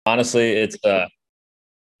Honestly, it's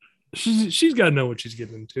She's got to know what she's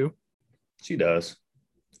getting into. she does.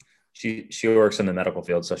 She works in the medical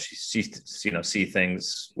field, so she see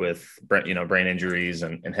things with brain injuries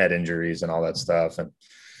and head injuries and all that stuff and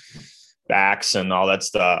backs and all that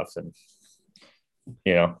stuff and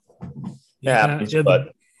you know it Yeah, happens. yeah. The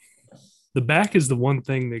But the back is the one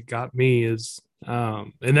thing that got me is,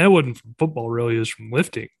 and that wasn't from football really, is from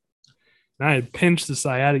lifting. And I had pinched the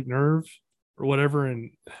sciatic nerve or whatever,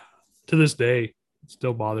 and to this day, it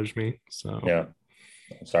still bothers me. So yeah,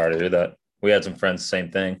 I'm sorry to hear that. We had some friends,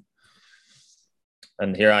 same thing,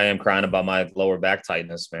 and here I am crying about my lower back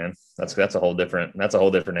tightness, man. That's a whole different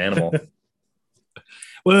animal.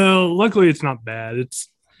 well, luckily it's not bad. It's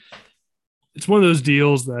one of those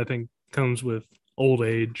deals that I think comes with old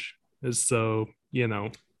age. Is so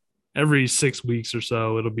every 6 weeks or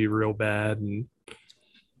so it'll be real bad and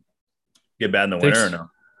Get bad in the winter or takes.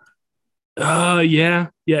 no? Yeah,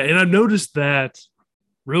 and I've noticed that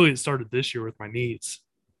really it started this year with my knees.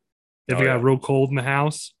 If Oh it got yeah, real cold in the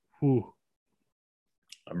house, ooh,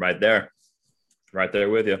 I'm right there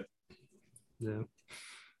with you. yeah.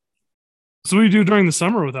 So what do you do during the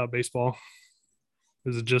summer without baseball?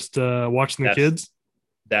 Is it just watching the That's kids?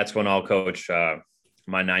 that's when I'll coach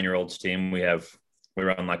my 9-year-old's team. We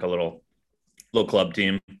run like a little club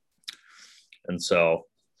team, and so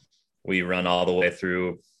we run all the way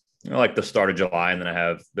through like the start of July, and then I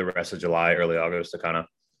have the rest of July, early August to kind of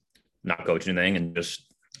not coach anything and just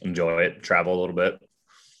enjoy it, travel a little bit.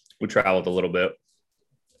 We traveled a little bit.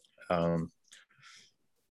 Um,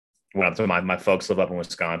 Went up to my folks live up in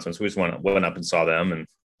Wisconsin, so we just went up and saw them and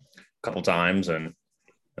a couple times, and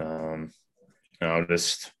um,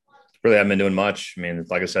 just really haven't been doing much. I mean,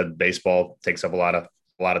 like I said, baseball takes up a lot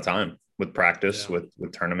of time with practice, Yeah.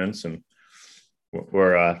 with tournaments, and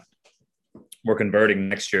we're converting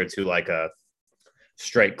next year to like a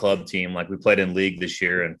straight club team. Like we played in league this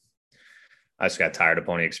year, and I just got tired of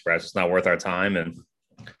Pony Express. It's not worth our time, and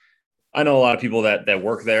I know a lot of people that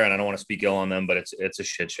work there, and I don't want to speak ill on them, but it's a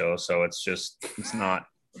shit show. So it's not,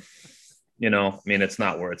 I mean, it's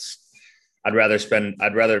not where it's. I'd rather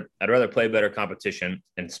play better competition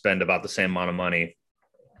and spend about the same amount of money.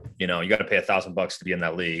 You got to pay $1,000 to be in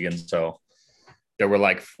that league, and so there were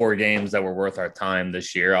like 4 games that were worth our time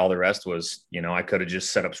this year. All the rest was, I could have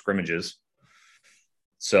just set up scrimmages.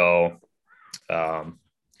 So, um,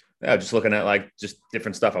 yeah, just looking at like just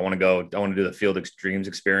different stuff. I want to do the Field Extremes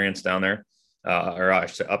experience down there, or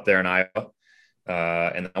actually up there in Iowa.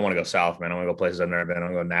 And I want to go south, man. I want to go places I've never been. I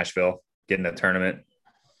want to go to Nashville, get in a tournament,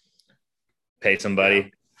 pay Yeah.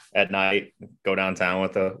 somebody at night, go downtown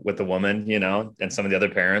with the woman, and some of the other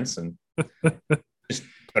parents, and just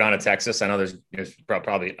go down to Texas. I know there's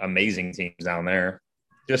probably amazing teams down there,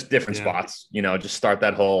 just different Yeah. spots. Just start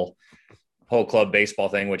that whole club baseball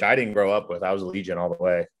thing, which I didn't grow up with. I was a Legion all the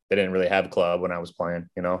way. They didn't really have club when I was playing,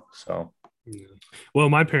 so Yeah. Well,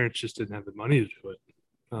 my parents just didn't have the money to do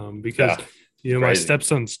it, because yeah, it's my crazy.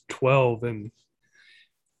 stepson's 12, and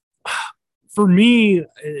for me,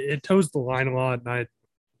 it toes the line a lot. And I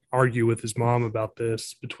argue with his mom about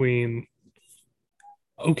this between,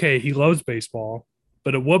 okay, he loves baseball,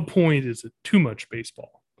 but at what point is it too much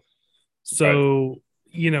baseball? Right. So,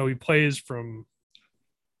 he plays from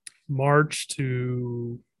March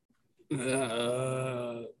to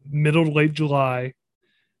middle to late July.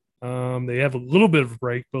 They have a little bit of a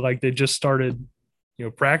break, but like they just started,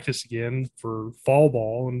 practice again for fall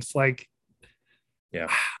ball, and it's like Yeah.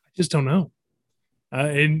 I just don't know.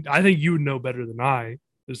 And I think you would know better than I,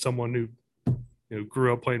 as someone who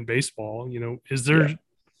grew up playing baseball. Is there Yeah.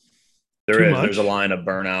 There too is. There's a much? line of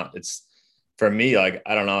burnout. It's for me, like,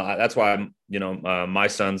 I don't know. That's why my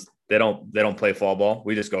sons, they don't play fall ball.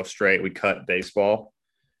 We just go straight. We cut baseball.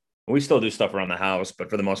 We still do stuff around the house, but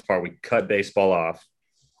for the most part, we cut baseball off,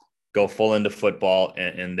 go full into football,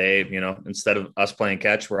 and they, instead of us playing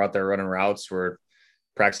catch, we're out there running routes. We're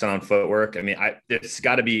practicing on footwork. I mean, it's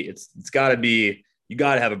got to be you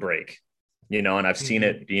got to have a break, and I've seen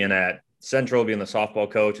Mm-hmm. it being at Central, being the softball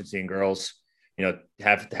coach and seeing girls,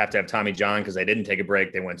 have Tommy John because they didn't take a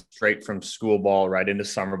break. They went straight from school ball right into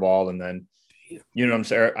summer ball. And then, what I'm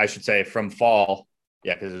saying? I should say from fall.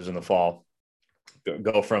 Yeah. Cause it was in the fall,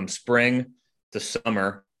 go from spring to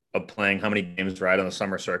summer of playing how many games right on the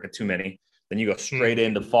summer circuit, too many. Then you go straight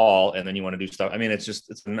Mm-hmm. into fall and then you want to do stuff. I mean, it was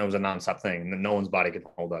a nonstop thing. No one's body can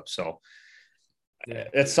hold up. So Yeah.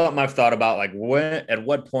 it's something I've thought about. Like at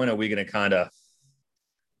what point are we going to kind of,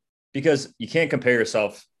 because you can't compare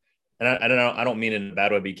yourself. And I don't mean it in a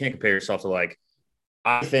bad way, but you can't compare yourself to like,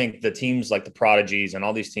 I think the teams like the Prodigies and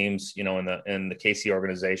all these teams, in the KC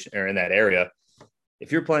organization or in that area,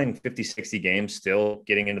 if you're playing 50, 60 games still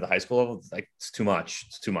getting into the high school level, it's like it's too much.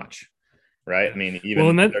 It's too much. Right. I mean,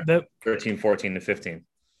 even and that 13, 14 to 15.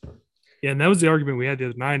 yeah, and that was the argument we had the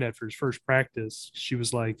other night after his first practice. She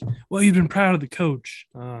was like, "Well, you've been proud of the coach.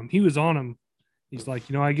 He was on him. He's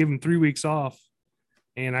like, I give him 3 weeks off,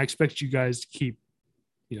 and I expect you guys to keep,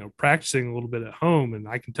 practicing a little bit at home. And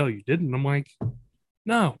I can tell you didn't." I'm like,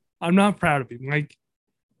 "No, I'm not proud of him. Like,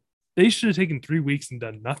 they should have taken 3 weeks and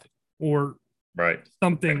done nothing, or right,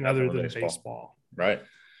 something other than baseball." Right.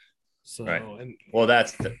 So, right. And well,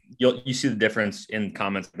 you see the difference in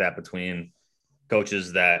comments like that between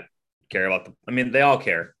coaches that care about they all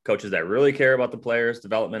care. Coaches that really care about the players'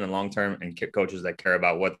 development and long-term, and coaches that care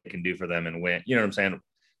about what they can do for them and win. You know what I'm saying?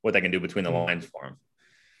 What they can do between the lines for them.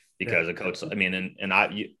 Because a coach,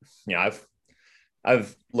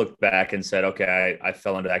 I've looked back and said, okay, I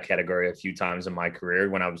fell into that category a few times in my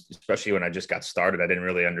career especially when I just got started. I didn't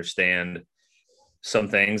really understand some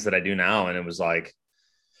things that I do now. And it was like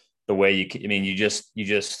the way you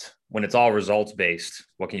just, when it's all results based,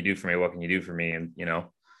 what can you do for me? What can you do for me? And,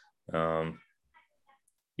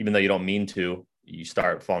 even though you don't mean to, you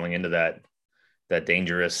start falling into that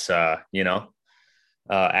dangerous,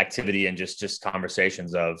 activity and just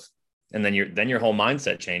conversations and then your whole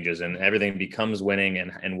mindset changes and everything becomes winning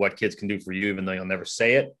and what kids can do for you, even though you'll never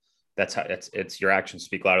say it. That's how it's your actions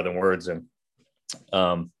speak louder than words. And,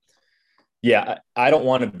 I don't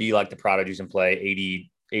want to be like the prodigies and play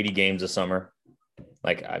 80 games a summer.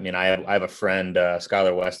 Like, I have a friend,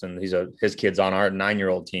 Skylar Weston. His kid's on our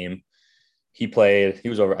 9-year-old team. I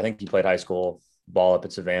think he played high school ball up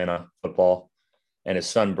at Savannah football. And his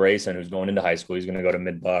son Brayson, who's going into high school, he's going to go to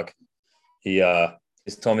mid-buck. He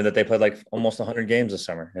just told me that they played like almost 100 games this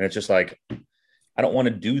summer. And it's just like, I don't want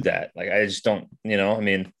to do that. Like, I just don't,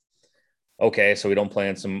 okay, so we don't play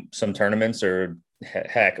in some tournaments or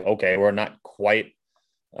heck, okay, we're not quite,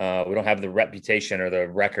 we don't have the reputation or the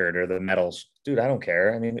record or the medals. Dude, I don't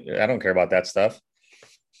care. I don't care about that stuff.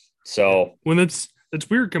 So when it's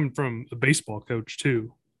weird coming from a baseball coach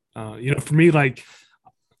too. For me, like,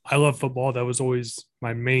 I love football. That was always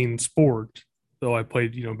my main sport, though I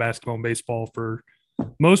played, basketball and baseball for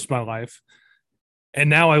most of my life. And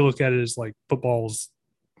now I look at it as like football's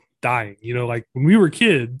dying. Like when we were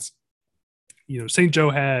kids, St. Joe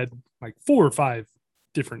had like 4 or 5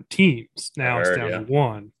 different teams. Now it's down to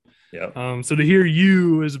 1. Yeah. So to hear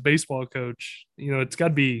you as a baseball coach, it's got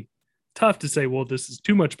to be tough to say, well, this is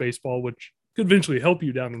too much baseball, which could eventually help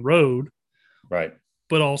you down the road. Right.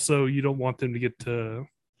 But also you don't want them to get to,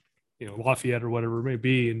 Lafayette or whatever it may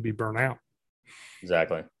be and be burnt out.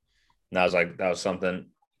 Exactly. And that was something,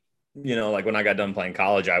 like when I got done playing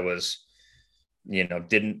college, I was,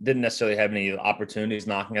 didn't necessarily have any opportunities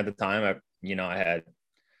knocking at the time. I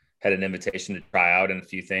had an invitation to try out in a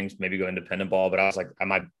few things, maybe go independent ball, but I was like,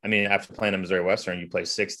 after playing at Missouri Western, you play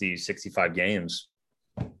 60, 65 games.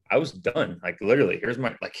 I was done. Like literally,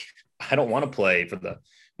 I don't want to play for the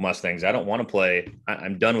Mustangs. I don't want to play.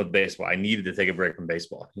 I'm done with baseball. I needed to take a break from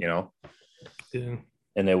baseball, Yeah.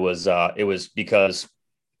 And it was because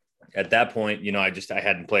at that point, I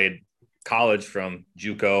hadn't played college from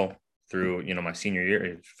JUCO through, my senior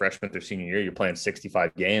year, freshman through senior year. You're playing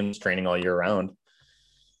 65 games, training all year round.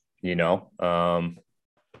 I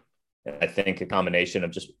think a combination of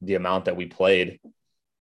just the amount that we played,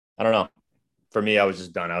 I don't know. For me, I was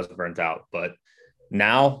just done. I was burnt out. But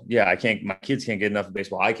now, my kids can't get enough of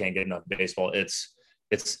baseball. I can't get enough of baseball. It's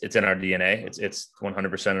in our DNA. It's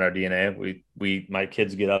 100% in our DNA. My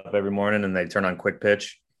kids get up every morning and they turn on Quick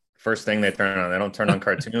Pitch. First thing they turn on, they don't turn on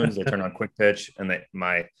cartoons. They turn on Quick Pitch, and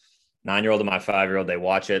my 9-year-old and my 5-year-old, they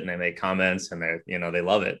watch it and they make comments and they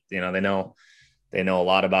love it. They know a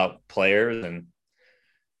lot about players. And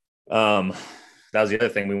that was the other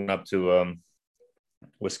thing. We went up to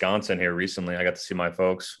Wisconsin here recently. I got to see my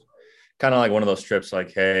folks, kind of like one of those trips.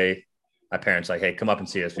 Like, hey, my parents like, hey, come up and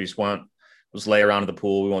see us. We just lay around at the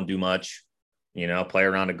pool. We won't do much, play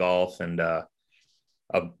around at golf. And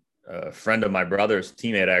a friend of my brother's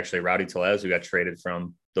teammate, actually, Rowdy Tellez, who got traded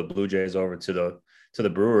from the Blue Jays over to the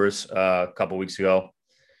Brewers a couple weeks ago.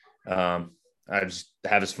 I just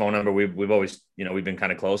have his phone number. We've always, we've been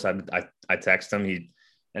kind of close. I text him. He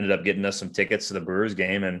ended up getting us some tickets to the Brewers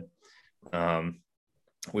game, and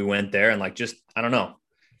we went there. And I don't know.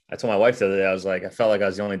 I told my wife the other day, I was like, I felt like I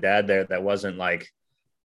was the only dad there that wasn't like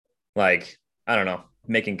I don't know,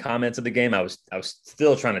 making comments of the game. I was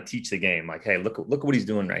still trying to teach the game. Like, hey, look what he's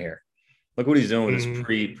doing right here. Look what he's doing with his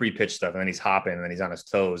pre-pitch stuff, and then he's hopping, and then he's on his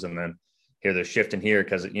toes, and then here they're shifting here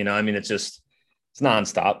because it's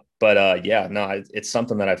nonstop. But it's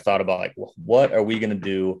something that I've thought about. Like, what are we going to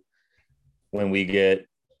do when we get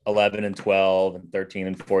 11 and 12 and 13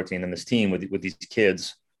 and 14 and this team with these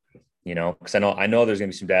kids, because I know there's going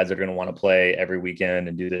to be some dads that are going to want to play every weekend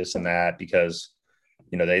and do this and that because,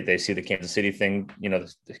 they see the Kansas City thing,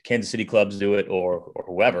 the Kansas City clubs do it or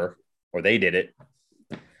whoever, or they did it.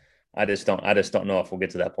 I just don't know if we'll get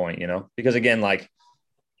to that point, because again, like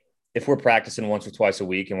if we're practicing once or twice a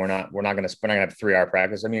week and we're not going to have a 3-hour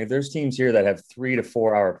practice. I mean, if there's teams here that have 3 to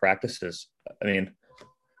 4 hour practices, I mean,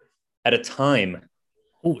 at a time.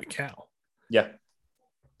 Holy cow. Yeah.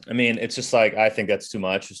 I mean, it's just like, I think that's too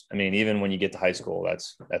much. I mean, even when you get to high school,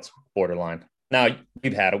 that's borderline. Now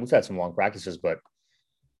we've had some long practices, but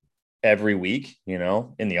every week, in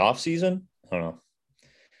the off season, I don't know.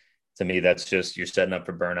 To me, that's just, you're setting up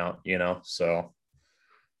for burnout, so.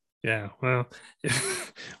 Yeah. Well,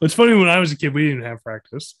 it's funny, when I was a kid, we didn't have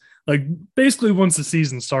practice. Like basically once the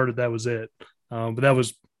season started, that was it. But that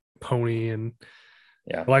was pony. And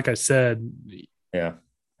yeah, like I said, yeah,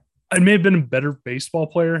 I may have been a better baseball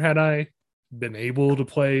player had I been able to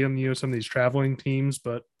play on, some of these traveling teams,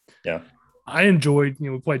 but yeah, I enjoyed,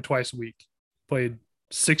 we played twice a week, played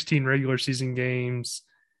 16 regular season games,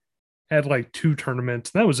 had like 2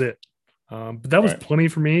 tournaments. And that was it. But that was plenty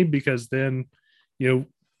for me because then,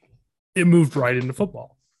 it moved right into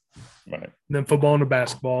football. Right. And then football into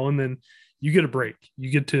basketball. And then you get a break.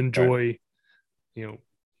 You get to enjoy,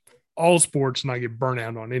 all sports and not get burnt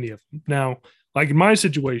out on any of them. Now, like in my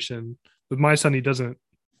situation with my son, he didn't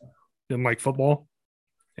like football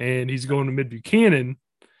and he's going to Mid Buchanan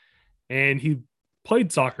and he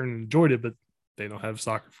played soccer and enjoyed it, but they don't have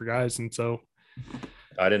soccer for guys. And so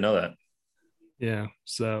I didn't know that. Yeah.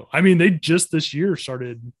 So, I mean, they just this year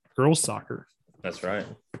started girls soccer. That's right.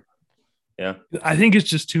 Yeah. I think it's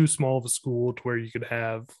just too small of a school to where you could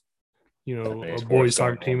have, a boys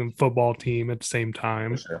soccer team and football team at the same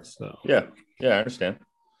time. Sure. So, yeah, I understand.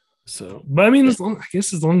 So, but I mean, as long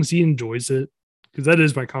as he enjoys it, because that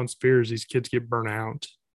is my constant fear is these kids get burnt out.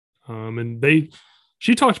 And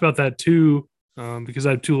she talked about that too, because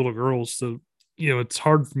I have 2 little girls. So, it's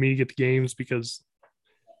hard for me to get to games because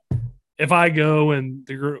if I go and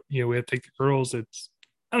the girl, we have to take the girls, I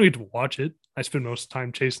don't get to watch it. I spend most of the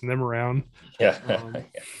time chasing them around. Yeah.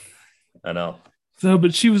 I know. So,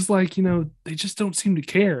 but she was like, they just don't seem to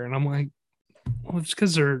care. And I'm like, well, it's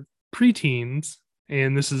because they're preteens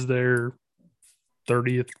and this is their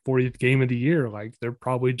 30th, 40th game of the year. Like they're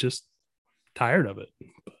probably just tired of it.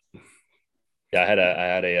 Yeah. I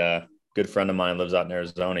had a good friend of mine lives out in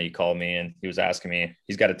Arizona. He called me and he was asking me,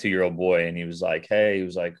 he's got a 2-year-old boy. And he was like, hey,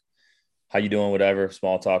 how you doing? Whatever,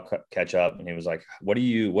 small talk, catch up. And he was like, what did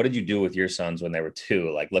you do with your sons when they were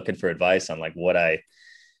 2? Like looking for advice on like what I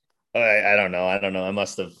don't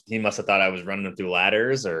know. He must've thought I was running them through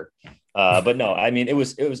ladders but no, I mean, it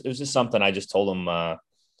was just something I just told him.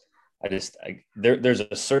 There's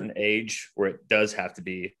a certain age where it does have to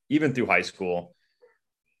be, even through high school.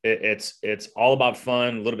 It's all about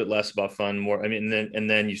fun, a little bit less about fun, more. I mean, and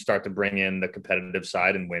then you start to bring in the competitive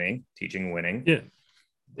side and teaching winning. Yeah.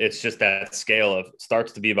 It's just that scale of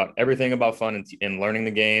starts to be about everything about fun and learning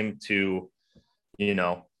the game to,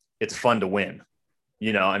 it's fun to win.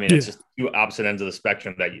 I mean, It's just 2 opposite ends of the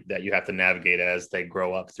spectrum that you have to navigate as they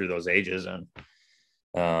grow up through those ages. And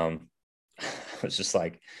it's just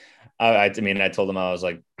like, I told them, I was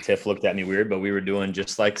like, Tiff looked at me weird, but we were doing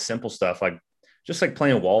just like simple stuff, like just like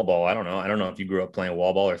playing wall ball. I don't know if you grew up playing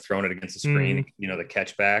wall ball or throwing it against the screen, the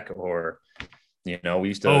catch back or, we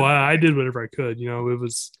used to. Oh, I did whatever I could. It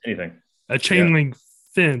was anything. A chain link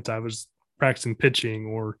fence. I was practicing pitching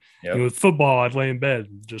or with football, I'd lay in bed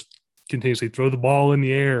and just continuously throw the ball in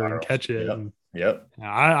the air and catch it. Yep. And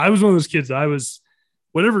I was one of those kids. I was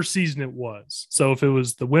whatever season it was. So if it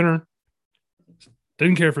was the winter,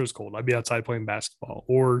 didn't care if it was cold. I'd be outside playing basketball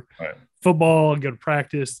or football, go to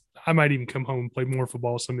practice. I might even come home and play more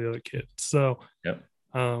football with some of the other kids. So,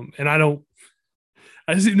 and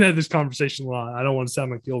I just even had this conversation a lot. I don't want to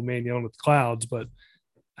sound like the old man yelling at the clouds, but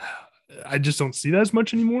I just don't see that as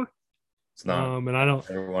much anymore. It's not. And I don't.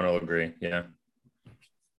 Everyone will agree. Yeah.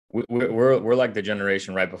 We're like the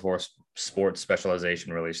generation right before sports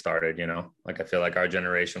specialization really started. Like I feel like our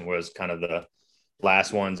generation was kind of the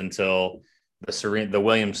last ones until the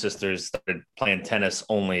Williams sisters started playing tennis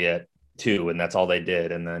only at 2, and that's all they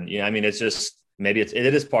did. And then I mean, it's just maybe it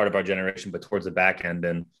is part of our generation, but towards the back end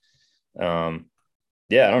and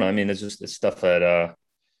I don't know. I mean, it's stuff that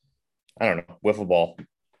I don't know, wiffle ball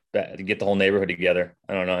to get the whole neighborhood together.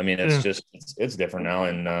 I don't know. I mean, it's just it's different now,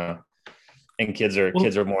 and kids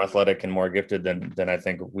are more athletic and more gifted than I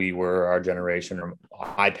think we were our generation or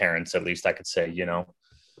my parents, at least I could say.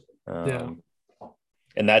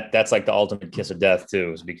 And that's like the ultimate kiss of death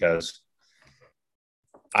too, is because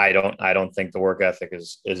I don't think the work ethic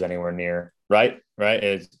is anywhere near right.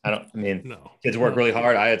 No, Kids work really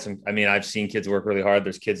hard. I've seen kids work really hard.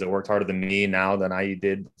 There's kids that worked harder than me now than I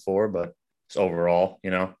did before, but it's overall,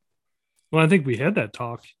 Well, I think we had that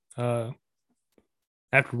talk after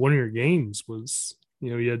one of your games was,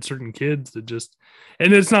 you had certain kids that just,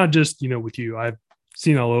 and it's not just, with you. I've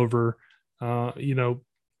seen all over,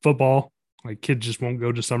 football, like kids just won't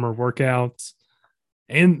go to summer workouts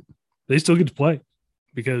and they still get to play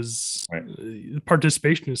because Right.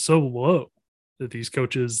 participation is so low that these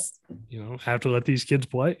coaches, have to let these kids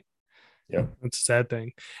play. Yeah. That's a sad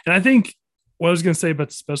thing. And I think what I was going to say about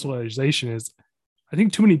the specialization is I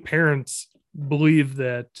think too many parents believe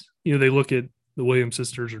that, they look at the Williams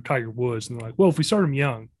sisters or Tiger Woods and they're like, well, if we start them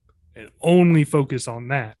young and only focus on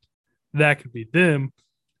that, that could be them.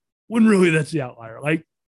 When really that's the outlier. Like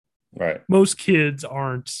Right. most kids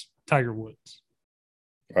aren't Tiger Woods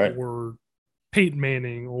Right. or Peyton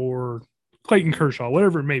Manning or Clayton Kershaw,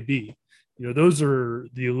 whatever it may be. Those are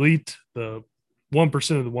the elite, the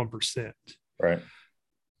 1% of the 1%. Right.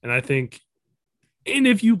 And I think, and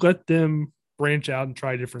if you let them branch out and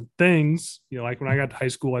try different things, like when I got to high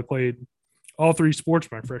school, I played all three sports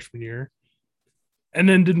my freshman year and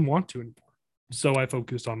then didn't want to anymore. So I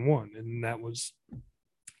focused on one, and that was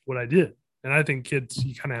what I did. And I think kids,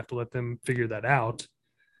 you kind of have to let them figure that out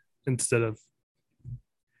instead of,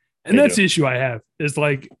 and that's the issue I have is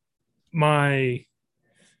like my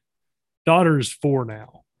daughter's 4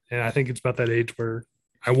 now. And I think it's about that age where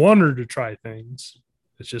I want her to try things.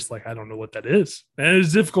 It's just like, I don't know what that is. And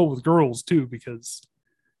it's difficult with girls too, because,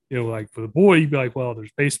 like for the boy, you'd be like, well,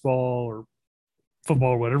 there's baseball or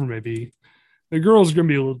football or whatever it may be. The girls are going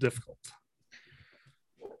to be a little difficult.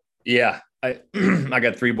 Yeah. I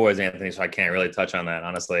got 3 boys, Anthony, so I can't really touch on that.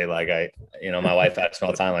 Honestly, like my wife asks me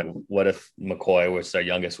all the time, like, what if McCoy, which our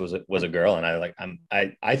youngest was a girl? And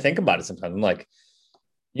I think about it sometimes. I'm like,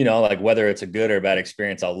 like whether it's a good or a bad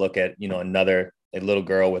experience, I'll look at, a little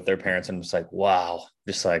girl with their parents and I'm just like, wow,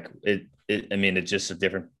 just like it's just a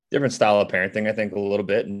different style of parenting, I think a little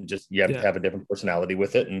bit. And just, you have to have a different personality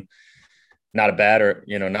with it, and not a bad or,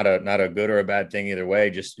 not a good or a bad thing either way.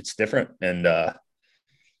 Just, it's different. And,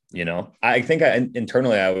 I think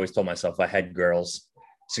internally, I always told myself if I had girls,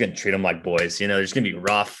 just going to treat them like boys, they're just going to be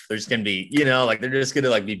rough. They're just going to be, like, they're just going to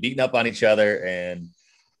like be beating up on each other. And,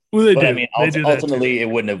 well, they do. Ultimately it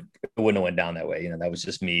wouldn't have went down that way. That was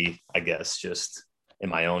just me, I guess, just in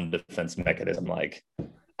my own defense mechanism. Like,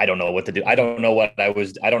 I don't know what to do. I don't know what I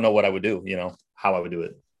would do, how I would do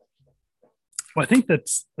it. Well, I think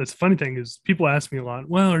that's the funny thing is people ask me a lot,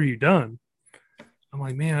 well, are you done? I'm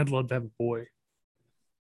like, man, I'd love to have a boy.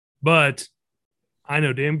 But I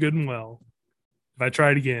know damn good and well, if I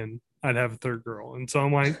tried again, I'd have a third girl. And so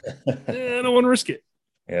I'm like, I don't want to risk it.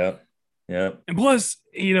 Yeah. Yeah. And plus,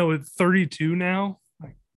 at 32 now,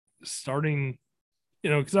 like starting,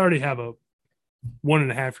 because I already have a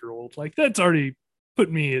 1.5-year-old, like that's already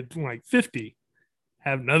put me at like 50.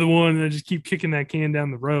 Have another one, and I just keep kicking that can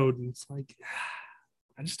down the road. And it's like,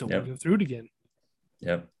 I just don't want to go through it again.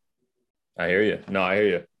 Yep. I hear you. No, I hear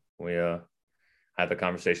you. We have the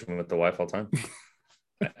conversation with the wife all the time.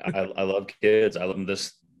 I love kids. I love them.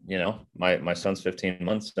 My son's 15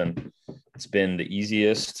 months, and it's been the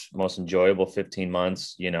easiest, most enjoyable 15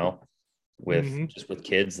 months, with just with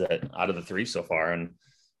kids that out of the 3 so far. And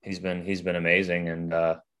he's been amazing. And,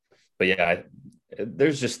 but yeah,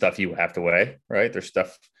 there's just stuff you have to weigh, right? There's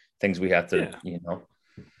things we have to,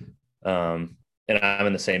 and I'm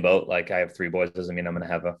in the same boat. Like, I have 3 boys. Doesn't mean I'm going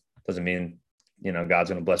to doesn't mean, God's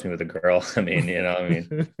going to bless me with a girl.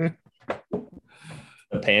 The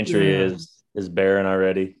pantry is barren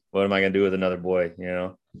already. What am I going to do with another boy?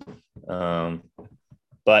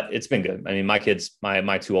 But it's been good. My kids,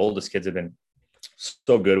 my 2 oldest kids have been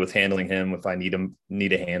so good with handling him if I need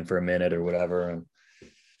a hand for a minute or whatever.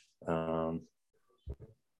 And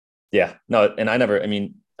and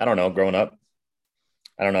I don't know, growing up,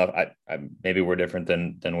 I don't know if I maybe we're different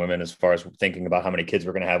than women as far as thinking about how many kids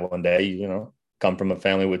we're going to have one day. Come from a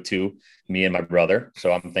family with 2, me and my brother,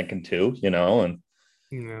 so I'm thinking 2, and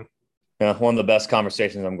one of the best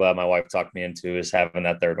conversations I'm glad my wife talked me into is having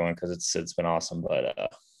that third one, because it's been awesome.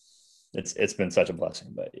 But it's been such a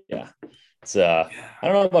blessing. But yeah, it's I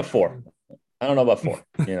don't know about 4.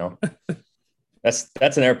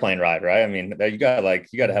 That's an airplane ride, right? You got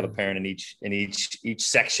to have a parent in each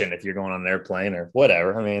section if you're going on an airplane or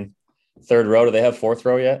whatever. Third row. Do they have fourth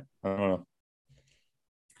row yet? I don't know.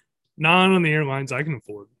 Not on the airlines I can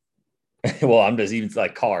afford. Well, I'm just even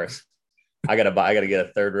like cars. I gotta get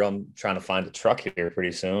a third row. I'm trying to find a truck here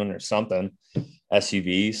pretty soon or something.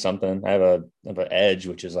 SUV, something. I have an Edge,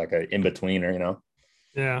 which is like an in-betweener,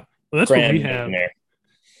 Yeah. Well, that's what we Grand have. there.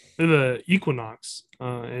 We have a Equinox.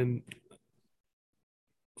 And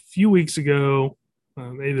a few weeks ago,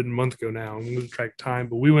 maybe a month ago now, I'm going to track time,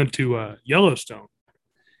 but we went to Yellowstone.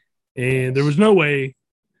 And there was no way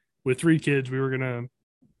with 3 kids we were going to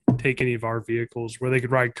take any of our vehicles where they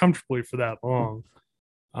could ride comfortably for that long.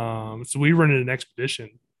 So we rented an expedition,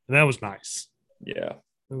 and that was nice. Yeah.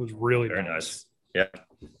 It was really Very nice. Yeah.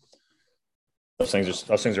 Those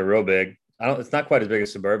things are real big. It's not quite as big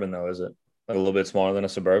as Suburban though, is it? Like a little bit smaller than a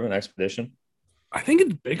Suburban Expedition. I think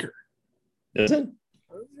it's bigger. Is it?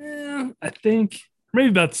 Yeah, I think maybe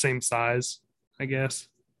about the same size, I guess.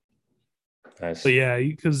 Nice. But yeah,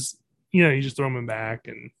 because you just throw them in back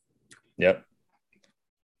and Yep.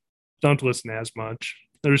 don't listen as much.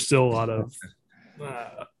 There's still a lot of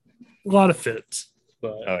fits,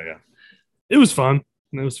 but Oh yeah. it was fun.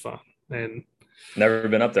 It was fun, and Never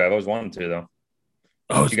been up there. I've always wanted to though.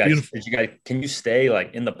 it's beautiful. Can you stay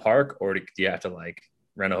like in the park, or do you have to like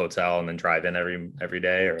rent a hotel and then drive in every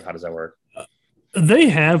day, or how does that work? They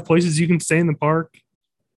have places you can stay in the park.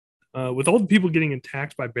 With all the people getting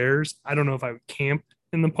attacked by bears, I don't know if I would camp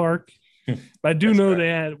in the park, but I do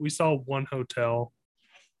know we saw one hotel,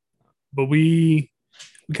 but we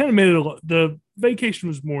kind of made it. The vacation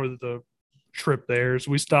was more the trip there,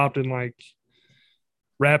 so we stopped in like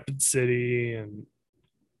Rapid City and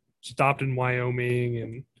stopped in Wyoming,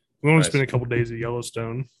 and we only spent a couple days at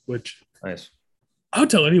Yellowstone, which nice. I would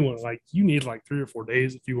tell anyone like you need like 3 or 4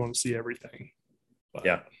 days if you want to see everything.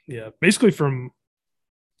 But, yeah, basically from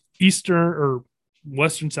eastern or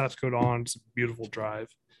western South Dakota on, it's a beautiful drive.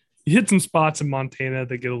 You hit some spots in Montana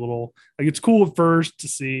that get a little like it's cool at first to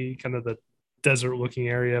see kind of the desert looking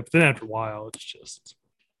area, but then after a while, it's just.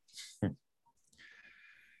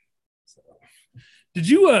 Did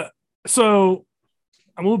you? So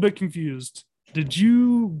I'm a little bit confused. Did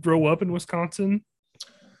you grow up in Wisconsin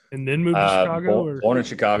and then move to Chicago? Born in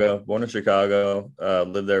Chicago.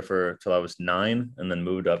 Lived there till I was 9, and then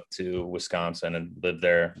moved up to Wisconsin and lived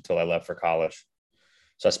there until I left for college.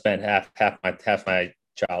 So I spent half my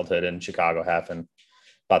childhood in Chicago, half in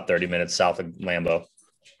about 30 minutes south of Lambeau.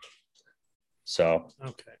 So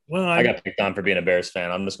okay, well, I got picked on for being a Bears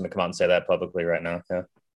fan. I'm just going to come out and say that publicly right now. Yeah.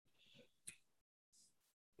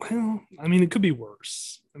 Well, I mean, it could be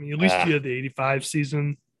worse. I mean, at least you had the 85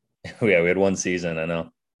 season. Yeah, we had one season, I know,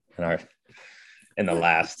 in the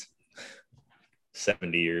last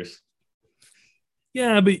 70 years.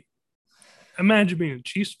 Yeah, but imagine being a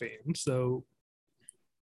Chiefs fan. So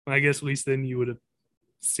I guess at least then you would have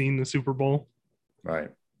seen the Super Bowl. Right.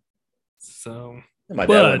 So my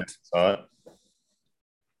dad went and saw it.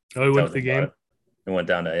 Oh, he went to the game? He went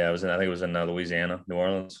down to, I think it was in Louisiana, New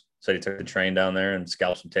Orleans. Said he took the train down there and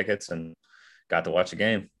scalped some tickets and got to watch the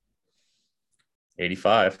game.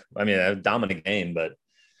 85. I mean, a dominant game, but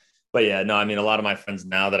yeah, no, I mean, a lot of my friends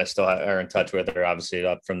now that I still are in touch with are obviously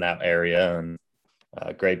up from that area and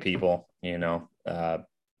great people,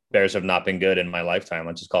 Bears have not been good in my lifetime.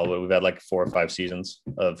 Let's just call it. We've had like 4 or 5 seasons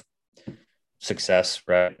of success,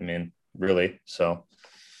 right? I mean, really. So,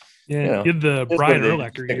 yeah, you had the Brian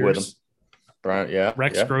Urlacher years. Brian, yeah.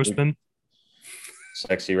 Rex Grossman.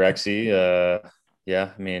 Sexy Rexy. I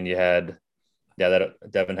mean, you had that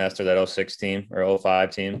Devin Hester, that 06 team or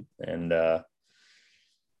 05 team. And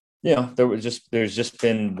there's just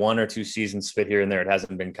been 1 or 2 seasons fit here and there. It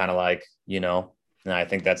hasn't been kind of like, and I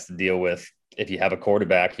think that's the deal with if you have a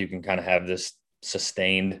quarterback, you can kind of have this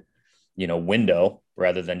sustained, window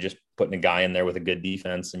rather than just putting a guy in there with a good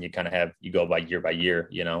defense and you go by year,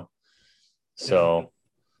 So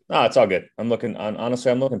no, it's all good.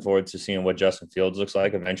 Honestly, I'm looking forward to seeing what Justin Fields looks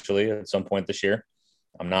like eventually at some point this year.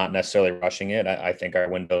 I'm not necessarily rushing it. I think our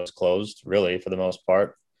window is closed really for the most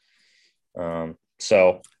part.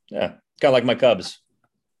 So yeah, kind of like my Cubs.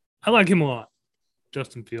 I like him a lot.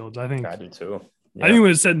 Justin Fields. I think I do too. Yeah. I think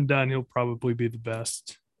when it's said and done, he'll probably be the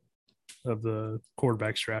best of the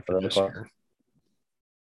quarterbacks drafted this year.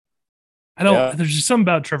 There's just something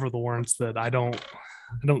about Trevor Lawrence that I don't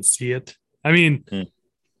see it. I mean,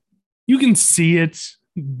 you can see it,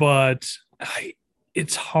 but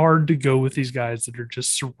it's hard to go with these guys that are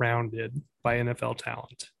just surrounded by NFL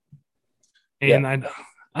talent. And I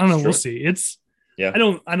don't know. We'll see. I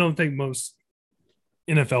don't think most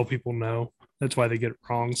NFL people know. That's why they get it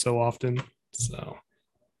wrong so often. So,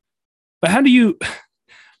 but how do you?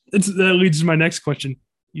 That leads to my next question.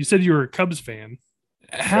 You said you were a Cubs fan.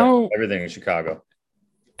 How everything in Chicago?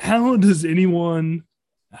 How does anyone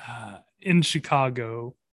in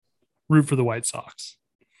Chicago root for the White Sox?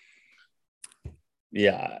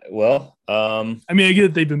 Yeah, well, I mean, I get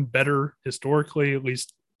that they've been better historically, at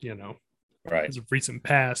least, right, as of recent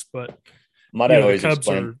past, but My dad The always Cubs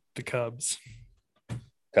explained are the Cubs.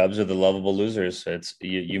 Cubs are the lovable losers. It's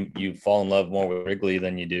you fall in love more with Wrigley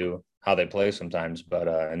than you do how they play sometimes, but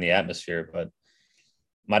in the atmosphere. But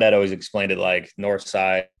my dad always explained it like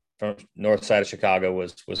from north side of Chicago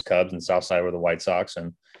was Cubs and south side were the White Sox.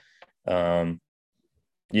 And um,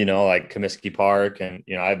 like Comiskey Park, and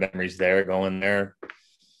I have memories there going there.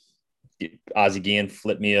 Ozzie Guillen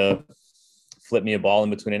flipped me a ball in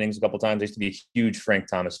between innings a couple times. I used to be a huge Frank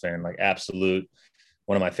Thomas fan, like absolute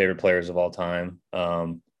one of my favorite players of all time.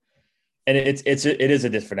 And it is a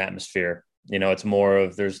different atmosphere. It's more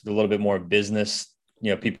of, there's a little bit more business,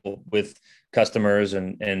 people with customers,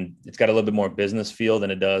 and it's got a little bit more business feel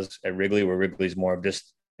than it does at Wrigley, where Wrigley's more of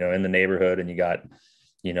just, in the neighborhood, and you got,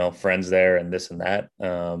 friends there and this and that.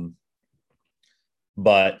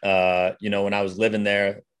 But when I was living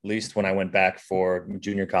there, at least when I went back for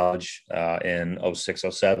junior college in 06,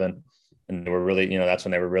 07, and they were really, that's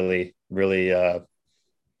when they were really, really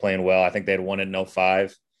playing well. I think they had won it in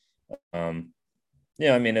 05.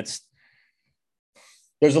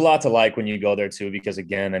 There's a lot to like when you go there too, because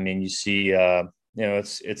again, you see,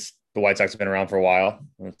 it's the White Sox have been around for a while.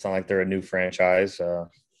 It's not like they're a new franchise.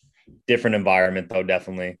 Different environment though,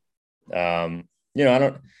 definitely. I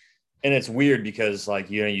don't, and it's weird because like,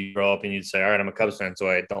 you grow up and you'd say, all right, I'm a Cubs fan, so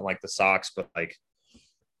I don't like the Sox, but like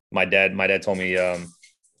my dad told me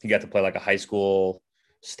he got to play like a high school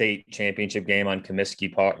state championship game on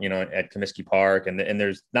Comiskey Park, at Comiskey Park. And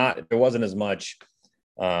there wasn't as much,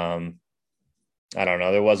 I don't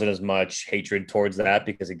know, there wasn't as much hatred towards that,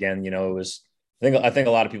 because again, it was, I think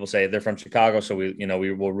a lot of people say they're from Chicago, so we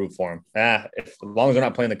will root for them. As long as they're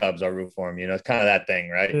not playing the Cubs, I'll root for them. It's kind of that thing,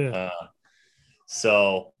 right? Yeah.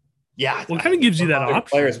 So yeah, Well, it kind of gives you that option.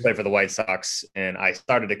 Players play for the White Sox, and I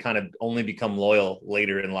started to kind of only become loyal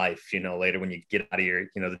later in life. Later when you get out of your,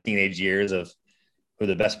 the teenage years of who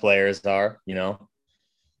the best players are. Yeah.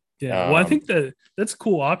 Well, I think that's a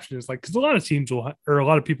cool option. Is like, because a lot of teams or a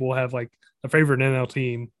lot of people will have like a favorite NL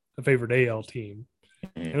team, a favorite AL team.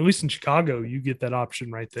 Mm-hmm. And at least in Chicago, you get that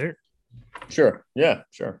option right there. Sure. Yeah.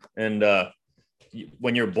 Sure. And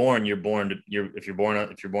when you're born if you're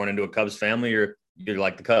born into a Cubs family, you're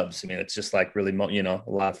like the Cubs. It's just like really, a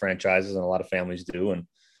lot of franchises and a lot of families do.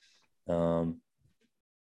 And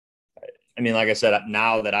like I said,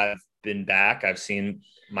 now that I've been back, I've seen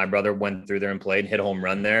my brother went through there and played, hit a home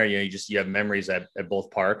run there. You have memories at both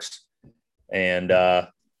parks, and they're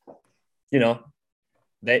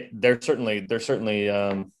certainly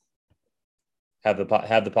have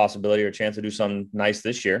the possibility or chance to do something nice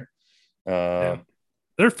this year. Yeah.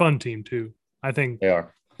 They're a fun team too. I think they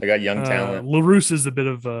are. They got young talent. LaRusse is a bit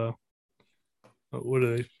of a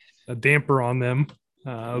damper on them.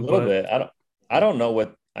 A little bit. I don't know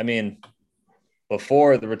what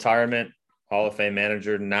before the retirement, Hall of Fame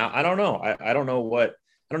manager. Now I don't know. I don't know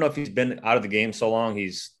if he's been out of the game so long.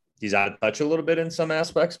 He's out of touch a little bit in some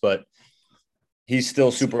aspects, but he's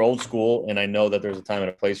still super old school. And I know that there's a time and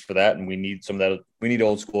a place for that. And we need some of that. We need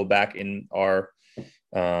old school back in our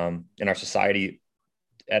society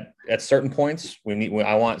at certain points.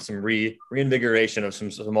 I want some reinvigoration of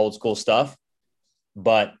some old school stuff,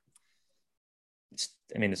 but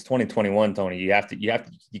it's 2021, Tony.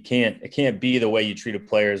 It can't be the way you treated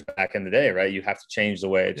players back in the day, right? You have to change the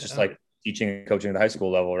way. It's just like teaching and coaching at the high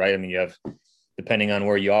school level, right? You have, depending on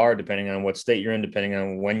where you are, depending on what state you're in, depending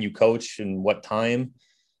on when you coach and what time,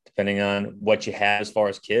 depending on what you have as far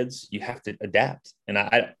as kids, you have to adapt. And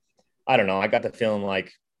I don't know. I got the feeling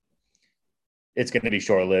like it's going to be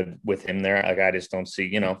short-lived with him there. Like, I just don't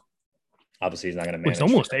see, obviously he's not going to manage. It's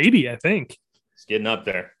almost 80, I think. It's getting up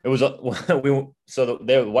there. It was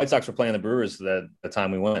the White Sox were playing the Brewers the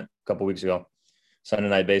time we went a couple weeks ago, Sunday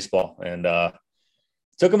night baseball, and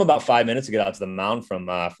took them about 5 minutes to get out to the mound from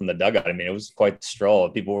the dugout. It was quite the stroll.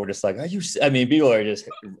 People were just like, "Are you?" People are just.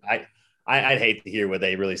 I'd hate to hear what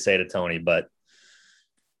they really say to Tony, but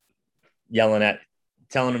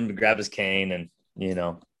telling him to grab his cane, and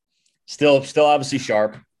still obviously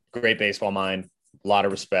sharp, great baseball mind, a lot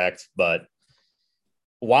of respect, but.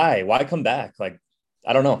 Why come back? Like,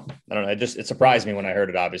 I don't know. It surprised me when I heard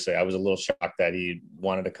it. Obviously, I was a little shocked that he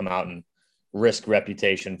wanted to come out and risk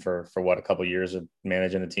reputation for what, a couple of years of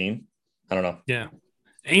managing a team. I don't know. Yeah.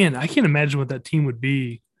 And I can't imagine what that team would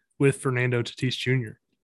be with Fernando Tatis Jr.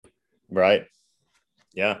 Right.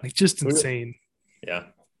 Yeah. Like, just insane. Yeah.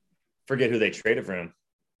 Forget who they traded for him.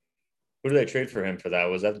 Who did they trade for him for that?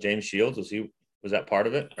 Was that James Shields? Was that part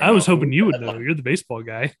of it? I was hoping you would know. You're the baseball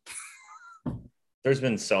guy. There's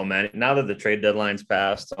been so many. Now that the trade deadline's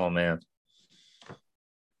passed, oh man,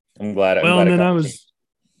 I'm glad.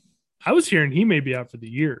 I was hearing he may be out for the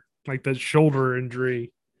year, like that shoulder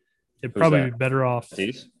injury. It'd Who's probably that? be better off.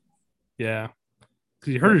 Tatis? Yeah.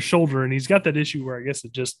 Because he hurt his shoulder and he's got that issue where I guess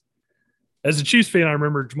it just, as a Chiefs fan, I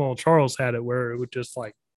remember Jamal Charles had it where it would just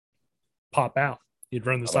like pop out. You'd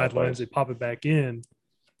run the sidelines, they'd pop it back in.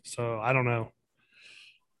 So I don't know.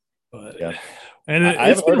 But Yeah. and I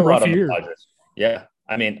it's haven't been heard a a lot rough on the year. Dodgers. Yeah.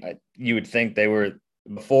 I mean, you would think they were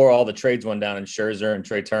before all the trades went down and Scherzer and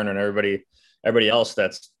Trey Turner and everybody else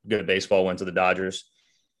that's good at baseball went to the Dodgers.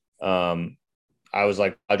 I was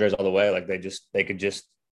like Dodgers all the way. Like they could just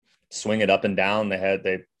swing it up and down.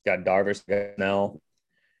 They got Darvish, Snell,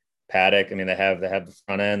 Paddock. I mean, they have the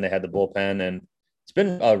front end, they had the bullpen, and it's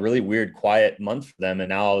been a really weird, quiet month for them. And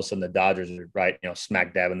now all of a sudden the Dodgers are right,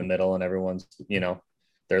 smack dab in the middle, and everyone's,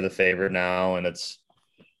 they're the favorite now, and it's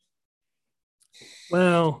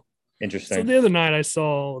Well, so interesting. the other night I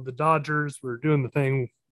saw the Dodgers were doing the thing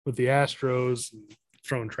with the Astros and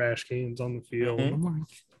throwing trash cans on the field. Mm-hmm. I'm like,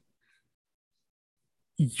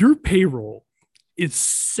 your payroll is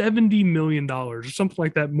 $70 million or something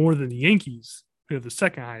like that more than the Yankees, who have the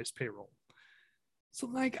second highest payroll. So,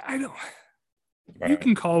 like, I don't, you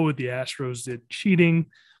can call what the Astros did cheating,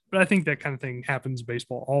 but I think that kind of thing happens in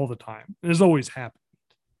baseball all the time. It has always happened.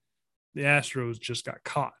 The Astros just got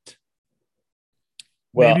caught.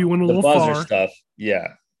 Well, Maybe went a the little buzzer far. stuff,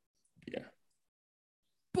 yeah.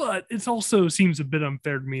 But it also seems a bit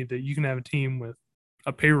unfair to me that you can have a team with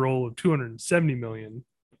a payroll of 270 million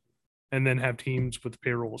and then have teams with a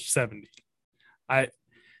payroll of 70.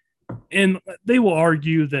 And they will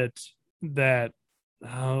argue that the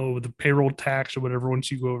payroll tax or whatever,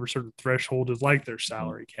 once you go over a certain threshold, is like their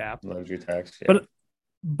salary cap. Luxury tax, yeah.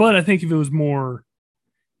 But I think if it was more,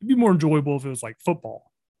 it'd be more enjoyable if it was like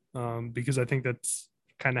football, because I think that's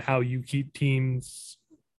kind of how you keep teams.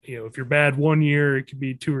 If you're bad one year, it could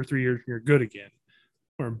be 2 or 3 years and you're good again.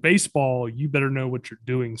 Or in baseball, you better know what you're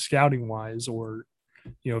doing scouting wise, or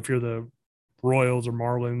if you're the Royals or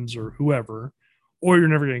Marlins or whoever, or you're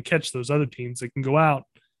never going to catch those other teams that can go out,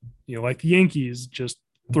 like the Yankees, just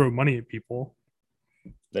throw money at people.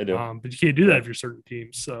 They do. But you can't do that if you're certain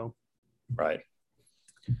teams. So, right.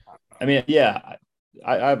 I mean, yeah,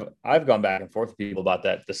 I've gone back and forth with people about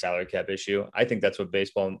the salary cap issue. I think that's what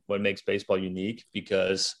makes baseball unique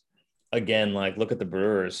because, again, like look at the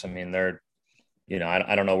Brewers. I mean, they're,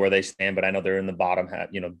 I don't know where they stand, but I know they're in the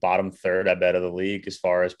bottom third, I bet, of the league as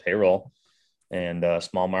far as payroll and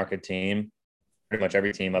small market team. Pretty much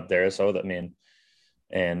every team up there. So that, I mean,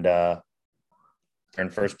 and they're in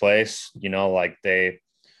first place. Like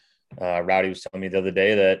Rowdy was telling me the other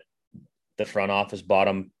day that the front office bought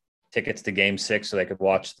them tickets to Game 6 so they could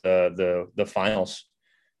watch the finals.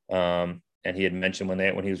 And he had mentioned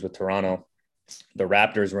when he was with Toronto, the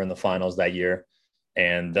Raptors were in the finals that year,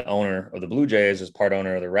 and the owner of the Blue Jays is part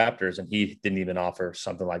owner of the Raptors, and he didn't even offer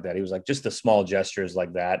something like that. He was like, just the small gestures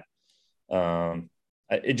like that.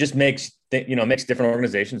 It just makes different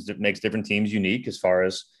organizations, it makes different teams unique as far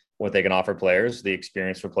as what they can offer players, the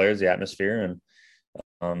experience for players, the atmosphere.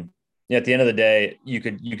 And at the end of the day, you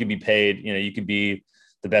could be paid, you could be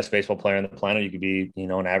the best baseball player on the planet. You could be,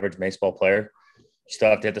 an average baseball player. You still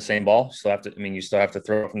have to hit the same ball. You still have to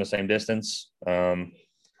throw from the same distance.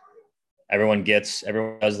 Everyone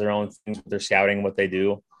does their own things with their scouting, what they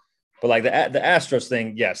do. But like the Astros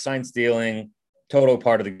thing, yeah, sign stealing, total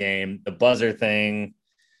part of the game. The buzzer thing,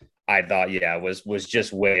 I thought, was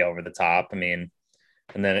just way over the top. I mean,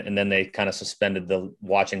 and then they kind of suspended the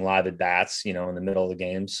watching live at bats, in the middle of the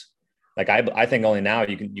games. Like I think only now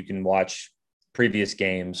you can watch previous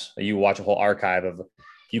games. You watch a whole archive of,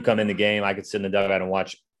 if you come in the game, I could sit in the dugout and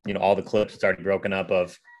watch, all the clips. It's already broken up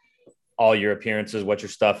of all your appearances, what your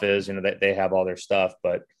stuff is, they have all their stuff.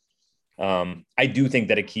 But I do think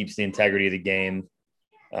that it keeps the integrity of the game.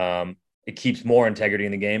 It keeps more integrity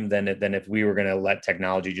in the game than if we were going to let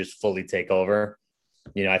technology just fully take over.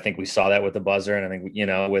 I think we saw that with the buzzer, and I think,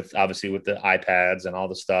 with the iPads and all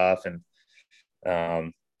the stuff. And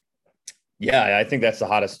I think that's the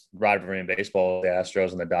hottest rivalry in baseball, the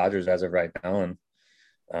Astros and the Dodgers as of right now. And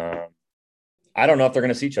I don't know if they're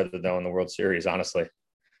going to see each other though in the World Series, honestly.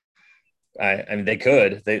 I mean, they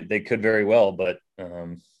could very well, but I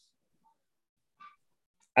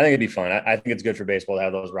think it'd be fun. I think it's good for baseball to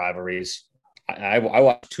have those rivalries. I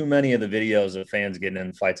watch too many of the videos of fans getting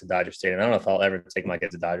in fights at Dodger Stadium. I don't know if I'll ever take my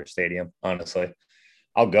kids to Dodger Stadium, honestly.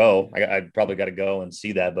 I'll go. I probably got to go and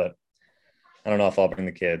see that, but I don't know if I'll bring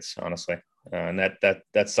the kids, honestly. And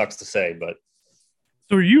that sucks to say, but.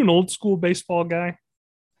 So are you an old school baseball guy?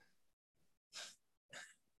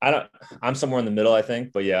 I'm somewhere in the middle, I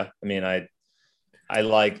think, but yeah, I mean, I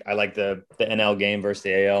like the NL game versus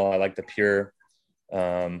the AL. I like the pure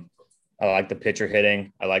I like the pitcher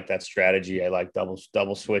hitting. I like that strategy. I like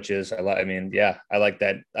double switches. I like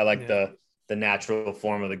that. I like the natural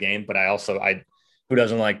form of the game, but who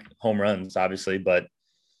doesn't like home runs, obviously, but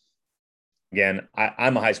again,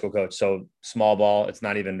 I'm a high school coach, so small ball, it's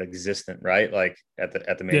not even existent, right? Like at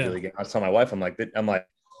the major league. I was telling my wife, I'm like,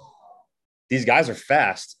 these guys are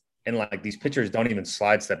fast, and like these pitchers don't even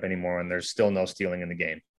slide step anymore, and there's still no stealing in the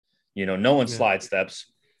game. No one slide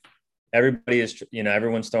steps. Everybody is,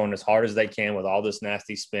 everyone's throwing as hard as they can with all this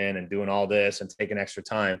nasty spin and doing all this and taking extra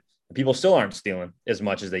time. And people still aren't stealing as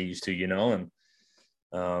much as they used to,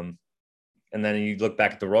 and then you look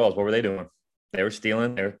back at the Royals, what were they doing? They were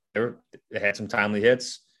stealing. They had some timely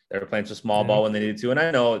hits. They were playing some small ball when they needed to. And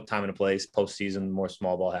I know time and a place, postseason, more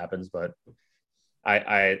small ball happens, but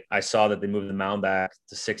I saw that they moved the mound back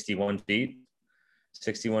to 61 feet.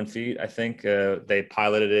 61 feet, I think. They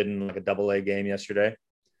piloted it in like a double-A game yesterday.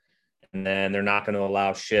 And then they're not going to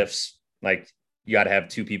allow shifts. Like you got to have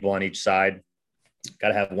two people on each side. Got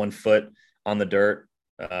to have 1 foot on the dirt.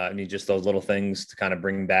 Need just those little things to kind of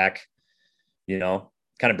bring back,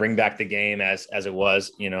 the game as it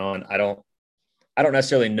was, and I don't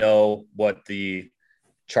necessarily know what the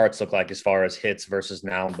charts look like as far as hits versus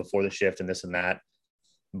now and before the shift and this and that.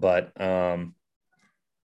 But I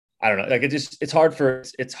don't know. Like it's hard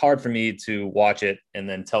for me to watch it and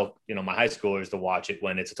then tell, my high schoolers to watch it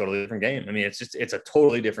when it's a totally different game. I mean, it's a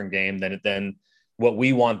totally different game than what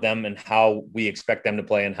we want them and how we expect them to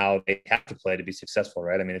play and how they have to play to be successful.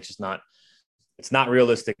 Right. I mean, it's not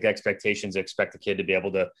realistic expectations to expect a kid to be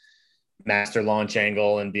able to master launch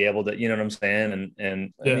angle and be able to, you know what I'm saying?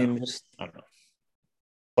 And I mean, just, I don't know,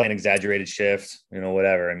 play an exaggerated shift,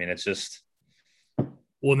 whatever. I mean, it's just.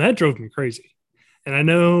 Well, and that drove me crazy. And I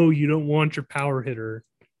know you don't want your power hitter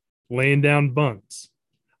laying down bunts,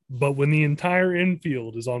 but when the entire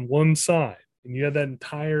infield is on one side and you have that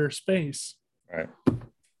entire space, right,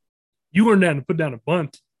 you learn down to put down a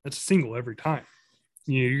bunt. That's a single every time.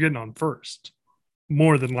 You're getting on first,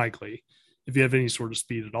 more than likely, if you have any sort of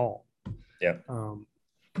speed at all. Yeah.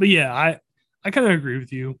 But yeah, I kind of agree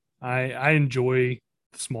with you. I enjoy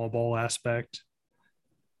the small ball aspect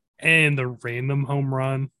and the random home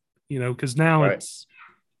run, because now it's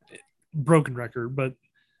broken record, but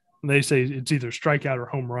they say it's either strikeout or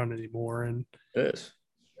home run anymore. And it is.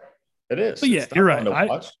 But yeah, you're right.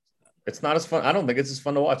 It's not as fun. I don't think it's as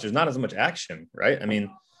fun to watch. There's not as much action, right? I mean,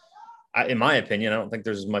 in my opinion, I don't think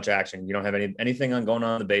there's as much action. You don't have anything going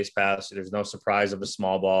on the base pass. There's no surprise of a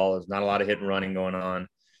small ball. There's not a lot of hit and running going on.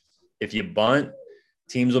 If you bunt,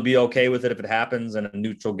 teams will be okay with it if it happens in a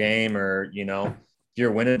neutral game, or if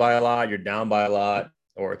you're winning by a lot, you're down by a lot,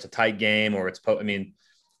 or it's a tight game, or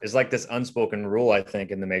there's like this unspoken rule, I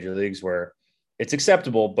think, in the major leagues where it's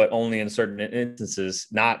acceptable, but only in certain instances,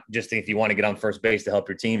 not just if you want to get on first base to help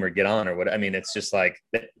your team or get on or what. I mean, it's just like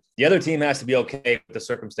the other team has to be okay with the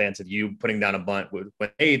circumstance of you putting down a bunt when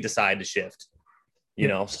they decide to shift,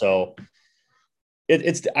 so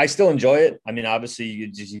I still enjoy it. I mean, obviously you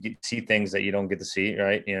get to see things that you don't get to see,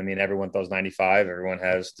 right? Everyone throws 95, everyone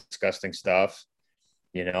has disgusting stuff,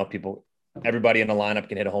 everybody in the lineup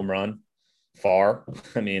can hit a home run far.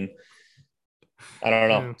 I mean, I don't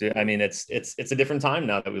know. Yeah. I mean, it's a different time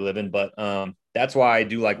now that we live in, but that's why I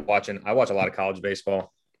do like watching. I watch a lot of college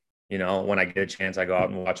baseball. When I get a chance, I go out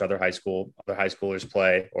and watch other high schoolers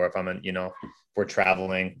play, or if if we're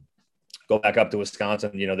traveling, go back up to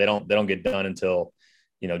Wisconsin. They don't get done until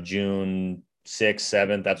June 6th,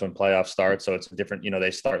 7th. That's when playoffs start. So it's different.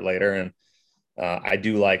 They start later, and I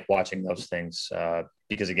do like watching those things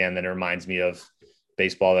because again, then it reminds me of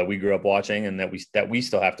baseball that we grew up watching and that we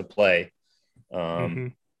still have to play.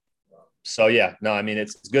 So yeah, no, I mean,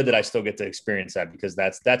 it's good that I still get to experience that because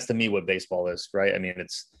that's to me what baseball is, right? I mean,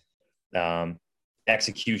 it's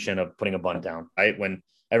execution of putting a bunt down, right? When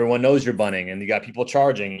everyone knows you're bunting and you got people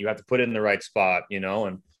charging, you have to put it in the right spot,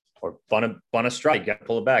 or bunt a strike, you got to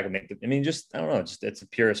pull it back and I don't know, it's the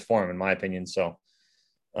purest form in my opinion. So,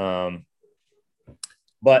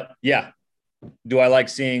 but yeah, do I like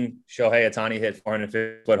seeing Shohei Ohtani hit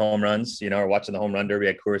 450-foot home runs, or watching the home run derby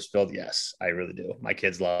at Coors Field? Yes, I really do. My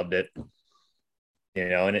kids loved it,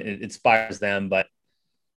 and it inspires them. But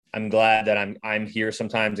I'm glad that I'm here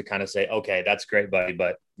sometimes to kind of say, okay, that's great, buddy,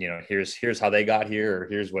 but here's how they got here, or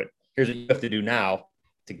here's what you have to do now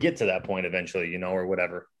to get to that point eventually, or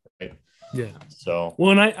whatever. Right? Yeah. So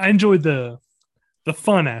well, and I enjoyed the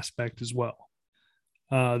fun aspect as well.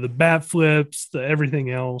 The bat flips, the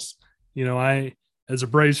everything else. I, as a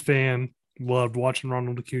Braves fan, loved watching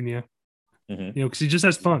Ronald Acuna, because he just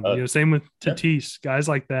has fun. Same with Tatis, guys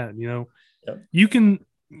like that. Yep. You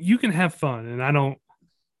can have fun, and I don't.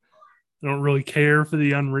 I don't really care for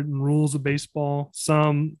the unwritten rules of baseball.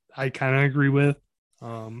 Some I kind of agree with.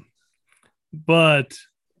 Um, but,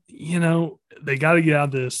 they got to get out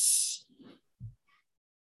of this.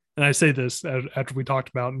 And I say this after we talked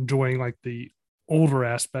about enjoying like the older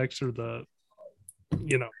aspects or the,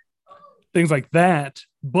 you know, things like that.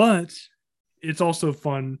 But it's also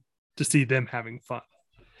fun to see them having fun.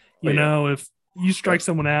 If you strike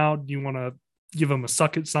someone out, you want to give them a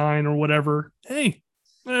suck it sign or whatever. Hey,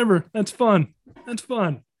 whatever. That's fun. That's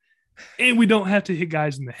fun. And we don't have to hit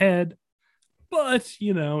guys in the head. But,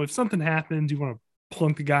 if something happens, you want to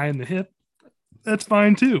plunk the guy in the hip, that's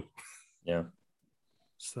fine too. Yeah.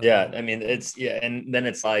 So. Yeah. I mean, and then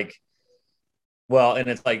it's like, well, and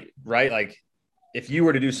it's like, right. Like if you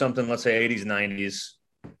were to do something, let's say 80s, 90s,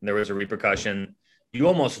 and there was a repercussion, you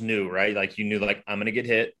almost knew, right? Like you knew like, I'm going to get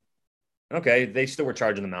hit. Okay. They still were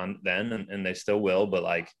charging them out then and they still will, but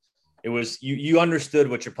like, it was, you understood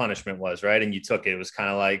what your punishment was, right? And you took it. It was kind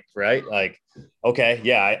of like, right. Like, okay.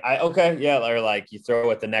 Yeah. Okay. Yeah. Or like you throw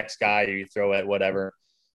at the next guy or you throw at whatever.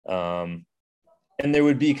 And there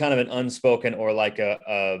would be kind of an unspoken or like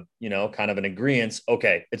a kind of an agreement.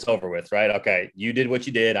 Okay, it's over with, right? Okay, you did what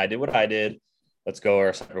you did. I did what I did. Let's go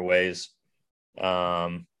our separate ways.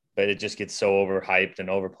 But it just gets so overhyped and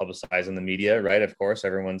over publicized in the media, right? Of course,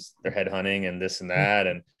 everyone's they're headhunting and this and that,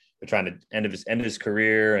 and they're trying to end his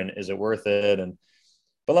career, and is it worth it?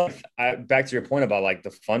 But like back to your point about like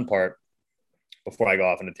the fun part, before I go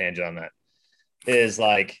off on a tangent on that, is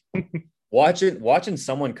like watching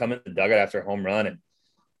someone come in the dugout after a home run,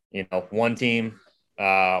 and one team,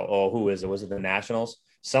 who is it? Was it the Nationals?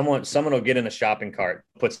 Someone will get in a shopping cart,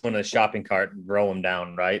 put someone in a shopping cart and roll them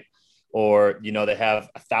down, right? Or they have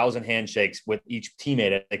 1,000 handshakes with each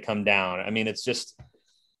teammate as they come down. I mean, it's just,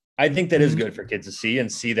 I think that is good for kids to see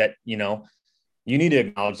and see that you need to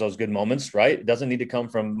acknowledge those good moments, right? It doesn't need to come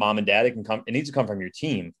from mom and dad. It needs to come from your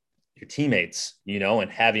team, your teammates,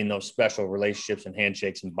 and having those special relationships and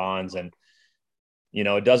handshakes and bonds. And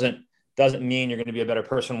it doesn't mean you're going to be a better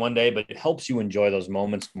person one day, but it helps you enjoy those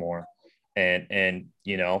moments more and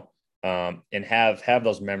have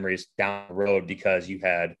those memories down the road because you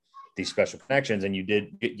had these special connections and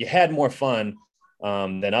you had more fun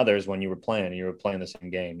than others when you were playing the same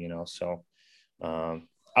game, so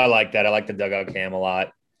I like that. I like the dugout cam a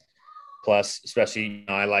lot. Plus, especially,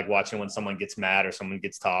 I like watching when someone gets mad or someone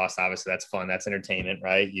gets tossed. Obviously that's fun. That's entertainment,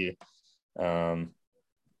 right?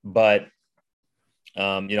 But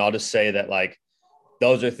I'll just say that like,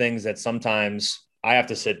 those are things that sometimes I have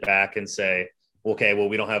to sit back and say, okay, well,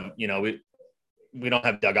 we don't have, we don't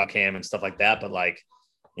have dugout cam and stuff like that. But like,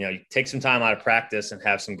 you take some time out of practice and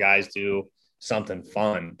have some guys do something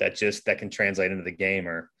fun that can translate into the game.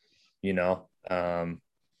 Or,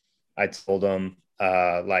 I told them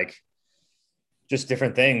like just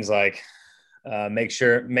different things like make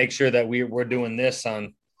sure that we're doing this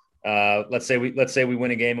on, let's say we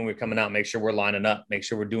win a game and we're coming out, make sure we're lining up, make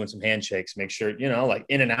sure we're doing some handshakes, make sure, like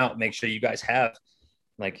in and out, make sure you guys have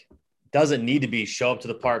like, doesn't need to be show up to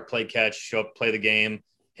the park, play catch, show up, play the game,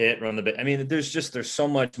 hit, run the bit. I mean, there's so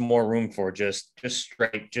much more room for just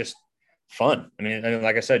straight, just fun. I mean,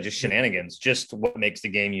 like I said, just shenanigans, just what makes the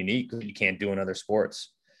game unique that you can't do in other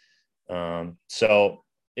sports. So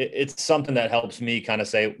it's something that helps me kind of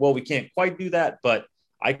say, well, we can't quite do that, but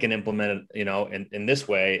I can implement it, in this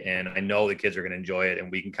way. And I know the kids are going to enjoy it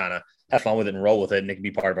and we can kind of have fun with it and roll with it. And it can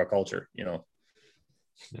be part of our culture,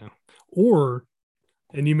 Yeah. Or,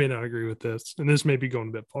 and you may not agree with this, and this may be going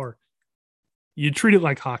a bit far. You treat it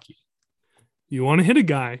like hockey. You want to hit a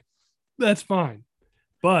guy, that's fine.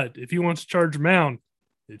 But if he wants to charge a mound,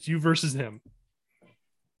 it's you versus him.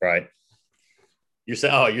 Right. You're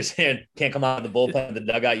saying can't come out of the bullpen, the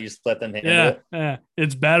dugout, you just let them handle it? Yeah.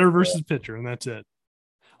 It's batter versus pitcher, and that's it.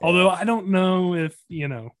 Yeah. Although I don't know if,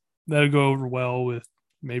 that'll go over well with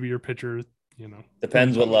maybe your pitcher,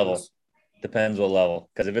 Depends what level.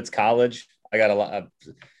 Because if it's college, I got a lot.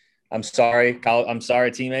 I'm sorry,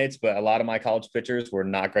 teammates, but a lot of my college pitchers were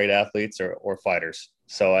not great athletes or fighters.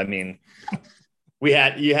 So, I mean, you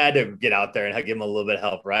had to get out there and give them a little bit of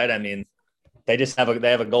help, right? I mean, they have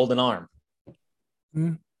a golden arm.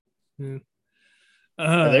 Mm-hmm.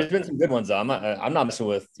 There's been some good ones though. I'm not messing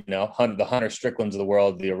with the Hunter Stricklands of the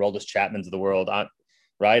world, the Aroldis Chapmans of the world.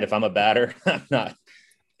 Right? If I'm a batter, I'm not.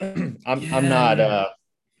 I'm not.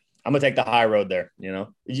 I'm gonna take the high road there.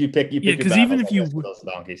 You pick because even if those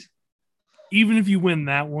donkeys, even if you win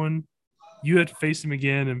that one, you have to face him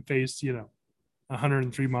again and face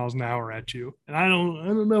 103 miles an hour at you, and I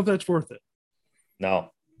don't know if that's worth it.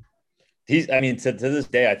 No, to this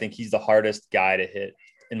day, I think he's the hardest guy to hit.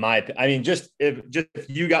 In my opinion, I mean, just if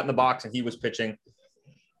you got in the box and he was pitching,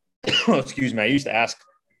 excuse me, I used to ask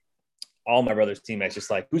all my brother's teammates,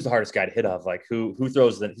 just like, who's the hardest guy to hit of? Like, who's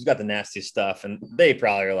got the nastiest stuff? And they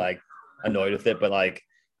probably are like annoyed with it, but like,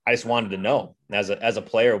 I just wanted to know as a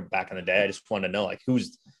player back in the day. I just wanted to know, like,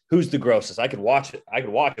 who's the grossest. I could watch it,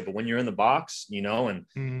 but when you're in the box,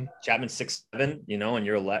 and Chapman's 6'7", and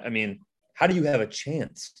you're I mean, how do you have a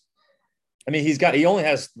chance? I mean, he's just got a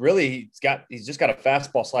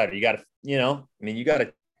fastball slider. You got to, you got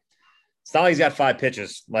to. It's not like he's got 5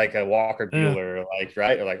 pitches like a Walker Buehler,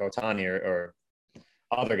 right, or like Ohtani or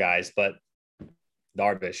other guys, but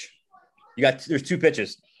Darvish. There's 2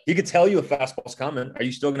 pitches. He could tell you a fastball's coming. Are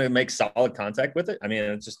you still going to make solid contact with it? I mean,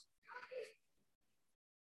 it's just.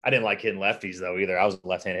 I didn't like hitting lefties though either. I was a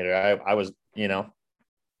left-handed hitter. I was,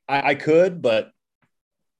 I could, but it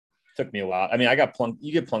took me a while. I mean, I got plunked.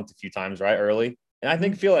 You get plunked a few times, right, early, and I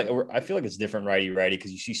feel like it's different righty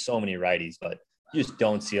because you see so many righties, but you just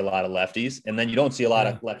don't see a lot of lefties, and then you don't see a lot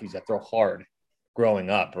of lefties that throw hard growing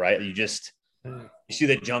up, right? You see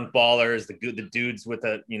the junk ballers, the dudes with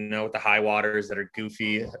the with the high waters that are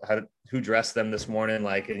goofy. Who dressed them this morning?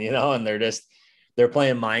 And they're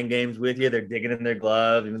playing mind games with you. They're digging in their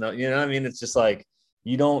glove, even though, I mean, it's just like,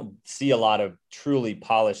 you don't see a lot of truly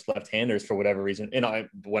polished left-handers for whatever reason.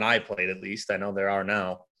 When I played, at least, I know there are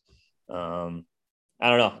now. I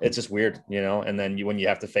don't know. It's just weird, and then when you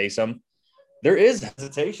have to face them, there is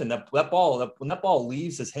hesitation. When that ball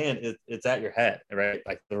leaves his hand, it's at your head, right?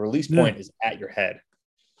 Like the release point is at your head.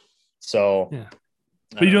 So, yeah.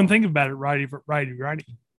 But you don't think about it righty.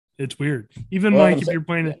 It's weird. Even if you're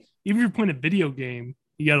playing a video game,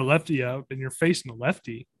 you got a lefty up and you're facing a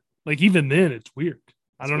lefty. Like even then, it's weird.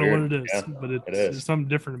 I don't know what it is, but there's something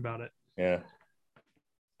different about it. Yeah.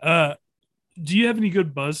 Do you have any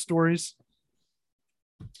good buzz stories?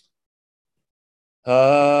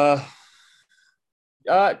 Yeah,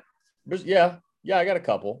 I got a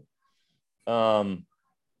couple. Love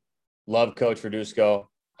Coach Verduzco.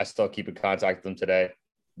 I still keep in contact with him today.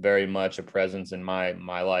 Very much a presence in my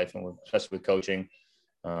life, and especially with coaching.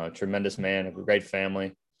 Tremendous man, a great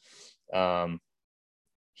family.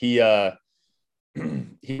 He was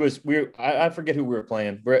I forget who we were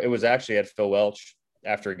playing. It was actually at Phil Welch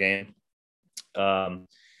after a game.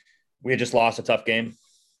 We had just lost a tough game.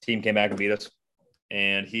 Team came back and beat us,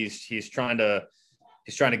 and he's trying to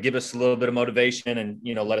give us a little bit of motivation and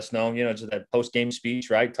let us know to that post game speech,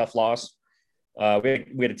 right? Tough loss. We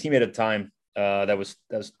had a teammate at the time that was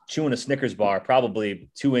chewing a Snickers bar, probably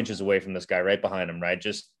 2 inches away from this guy, right behind him, right?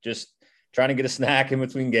 Just trying to get a snack in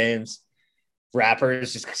between games.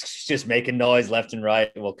 Rappers just making noise left and right.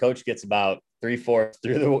 Well, coach gets about 3/4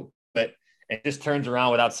 through but and just turns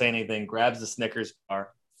around without saying anything, grabs the Snickers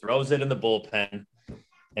bar, throws it in the bullpen,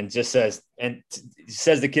 and just says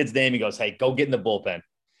the kid's name. He goes, "Hey, go get in the bullpen."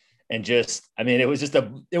 And it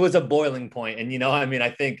was a boiling point. And I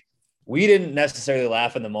think we didn't necessarily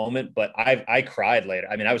laugh in the moment, but I cried later.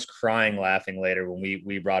 I mean, I was crying laughing later when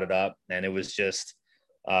we brought it up, and it was just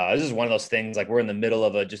this is one of those things, like we're in the middle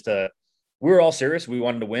of we were all serious. We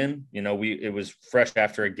wanted to win. It was fresh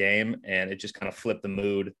after a game, and it just kind of flipped the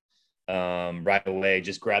mood right away.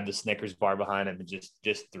 Just grabbed the Snickers bar behind him and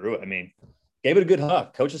just threw it. I mean, gave it a good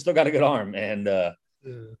hug. Coach has still got a good arm, and I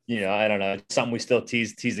don't know, something we still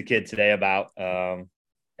tease the kid today about.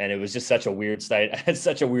 And it was just such a weird sight. It's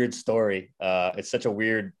such a weird story. It's such a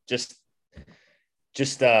weird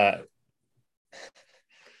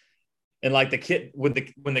and like the kid, when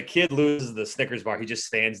the kid loses the Snickers bar, he just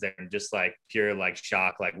stands there and just like pure like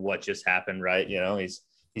shock, like what just happened, right? He's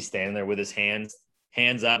standing there with his hands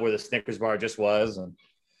up where the Snickers bar just was, and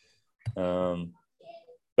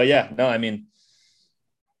but yeah, no, I mean,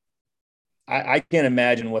 I can't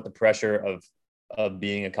imagine what the pressure of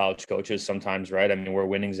being a college coach is sometimes, right? I mean, where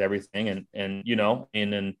winning's everything, and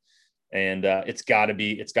it's got to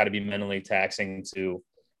be mentally taxing to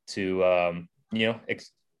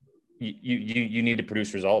you need to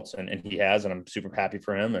produce results, and he has, and I'm super happy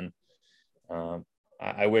for him. And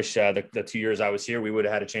I wish the 2 years I was here, we would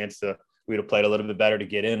have had a chance we'd have played a little bit better to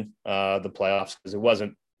get in the playoffs, because it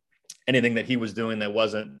wasn't anything that he was doing that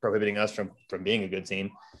wasn't prohibiting us from being a good team.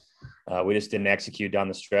 We just didn't execute down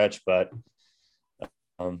the stretch, but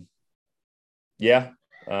bashed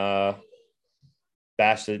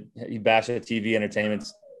the TV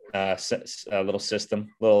entertainment little system,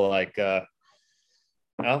 little like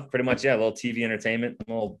well, pretty much, yeah, a little TV entertainment, a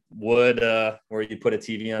little wood where you put a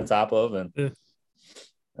TV on top of. And I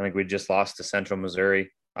think we just lost to Central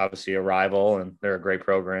Missouri, obviously a rival, and they're a great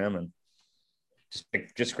program, and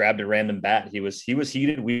just grabbed a random bat. He was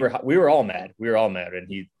heated. We were all mad. And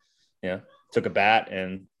he took a bat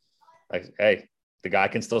and like, hey, the guy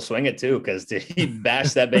can still swing it too, because he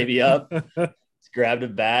bashed that baby up, grabbed a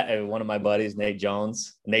bat, and one of my buddies, Nate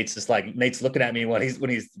Jones. Nate's looking at me when he's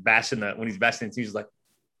bashing it. He's like,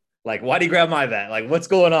 why do you grab my bat? Like, what's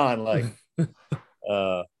going on? Like,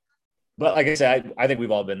 but like I said, I think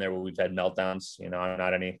we've all been there where we've had meltdowns. You know, I'm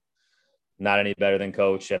not any better than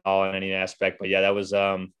coach at all in any aspect. But yeah, that was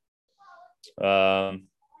yeah,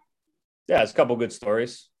 it's a couple good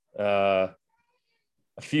stories. A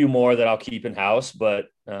few more that I'll keep in house, but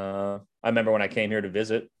I remember when I came here to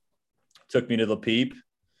visit, took me to the Peep,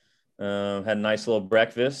 had a nice little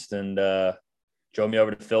breakfast, and drove me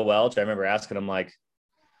over to Phil Welch. I remember asking him, like,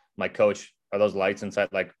 my coach, are those lights inside?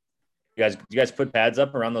 Like, you guys put pads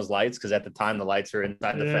up around those lights? Because at the time the lights were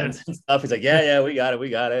inside the fence and stuff. He's like, yeah, we got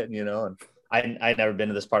it. And, you know, and I'd never been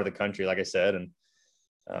to this part of the country, like I said,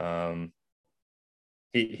 and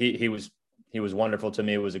he was wonderful to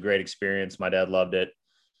me. It was a great experience. My dad loved it.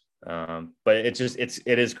 But it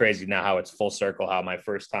is crazy now how it's full circle, how my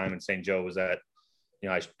first time in St. Joe was at, you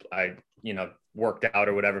know, I worked out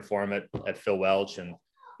or whatever for him at Phil Welch, and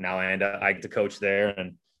now I get to coach there,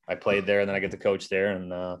 and I played there, and then I get to coach there.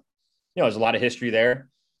 And, there's a lot of history there.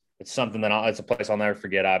 It's something it's a place I'll never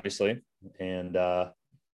forget, obviously. And, I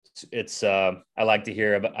like to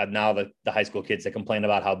hear about now the high school kids that complain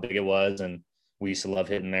about how big it was. And we used to love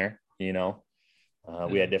hitting there, you know.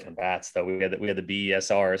 We had different bats though. We had the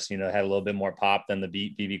BESRs, you know, had a little bit more pop than the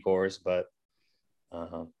BB cores, but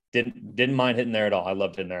didn't mind hitting there at all. I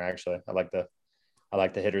loved hitting there, actually. I like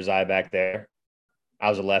the hitter's eye back there. I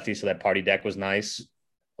was a lefty, so that party deck was nice.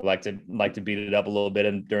 I like to beat it up a little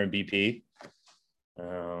bit during BP.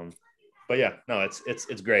 But yeah, no,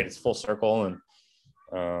 it's great. It's full circle, and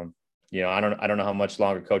I don't know how much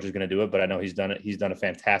longer coach is going to do it, but I know he's done it. He's done a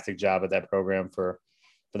fantastic job at that program for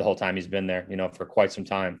the whole time he's been there, you know, for quite some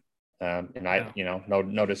time.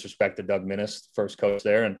 No disrespect to Doug Minnis, first coach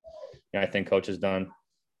there. And, you know, I think coach has done,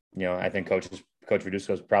 you know, I think Coach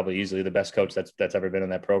Verduzco is probably easily the best coach that's ever been in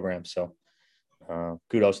that program. So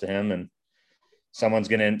kudos to him, and someone's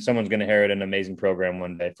going to inherit an amazing program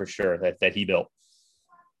one day for sure that he built.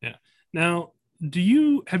 Yeah. Now, have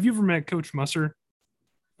you ever met Coach Musser?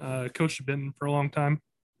 Coach Benton for a long time.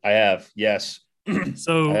 I have. Yes.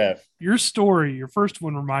 So your story, your first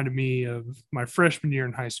one, reminded me of my freshman year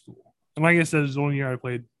in high school. And like I said, it was the only year I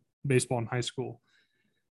played baseball in high school.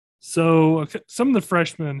 So some of the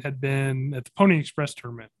freshmen had been at the Pony Express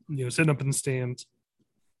tournament, you know, sitting up in the stands,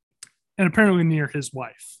 and apparently near his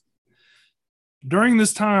wife. During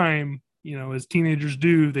this time, you know, as teenagers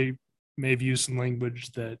do, they may have used some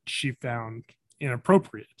language that she found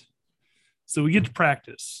inappropriate. So we get to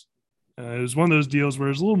practice. It was one of those deals where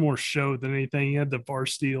it was a little more show than anything. You had the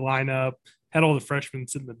varsity lineup, had all the freshmen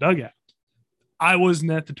sit in the dugout. I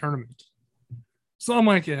wasn't at the tournament. So I'm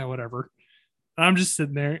like, yeah, whatever. I'm just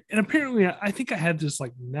sitting there. And apparently I think I had this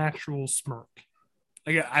like natural smirk.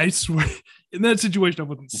 Like I swear in that situation, I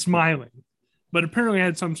wasn't smiling, but apparently I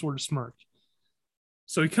had some sort of smirk.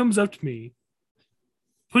 So he comes up to me,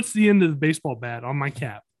 puts the end of the baseball bat on my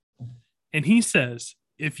cap, and he says,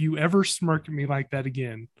 "If you ever smirk at me like that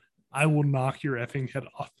again, I will knock your effing head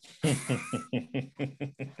off."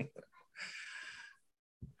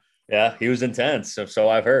 Yeah, he was intense. So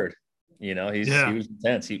I've heard. You know, he was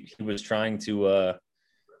intense. He was trying to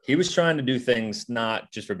do things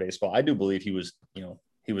not just for baseball. I do believe he was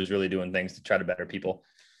really doing things to try to better people.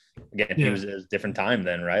 Again, he was at a different time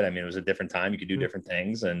then, right? I mean, it was a different time. You could do different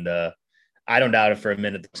things, and I don't doubt it for a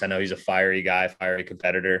minute. Because I know he's a fiery guy, fiery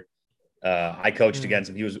competitor. I coached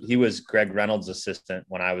against him. He was Greg Reynolds' assistant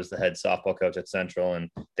when I was the head softball coach at Central,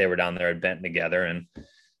 and they were down there at Benton together. And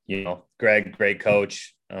you know, Greg, great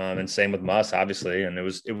coach, and same with Muss, obviously. And it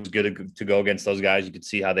was good to go against those guys. You could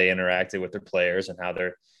see how they interacted with their players and how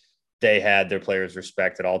they had their players'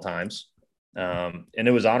 respect at all times. And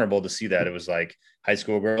it was honorable to see that. It was like high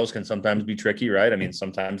school girls can sometimes be tricky, right? I mean,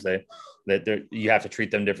 sometimes you have to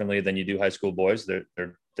treat them differently than you do high school boys. They're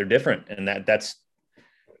different, and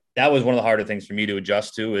that was one of the harder things for me to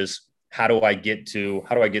adjust to is how do I get through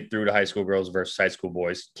to high school girls versus high school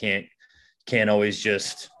boys? Can't always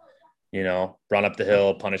just, you know, run up the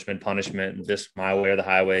hill, punishment, this my way or the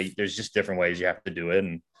highway. There's just different ways you have to do it.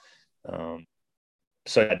 And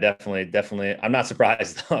so yeah, definitely. I'm not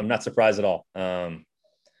surprised. I'm not surprised at all.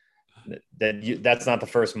 That's not the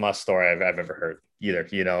first Muss story I've ever heard either,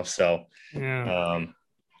 you know? So, yeah.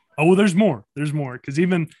 Well, there's more. Because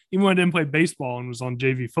even when I didn't play baseball and was on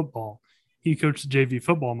JV football, he coached JV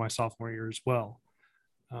football my sophomore year as well.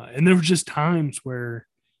 And there were just times where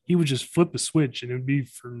he would just flip a switch and it would be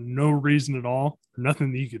for no reason at all, for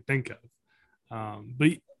nothing that you could think of. But,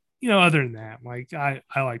 you know, other than that, like I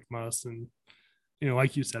like Muss, and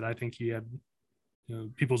like you said, I think he had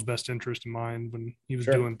people's best interest in mind when he was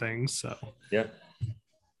Sure. doing things. So Yeah.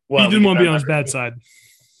 Well, he didn't want to be on his bad side.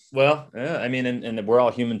 Well, yeah, I mean, and we're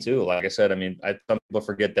all human too. Like I said, I mean, some people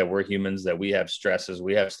forget that we're humans, that we have stresses,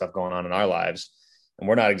 we have stuff going on in our lives, and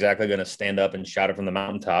we're not exactly going to stand up and shout it from the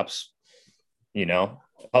mountaintops,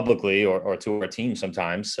 publicly or to our team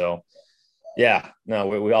sometimes. So, yeah, no,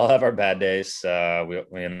 we all have our bad days.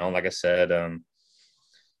 Like I said,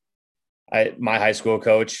 my high school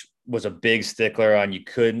coach was a big stickler on you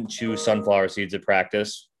couldn't chew sunflower seeds at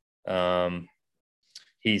practice.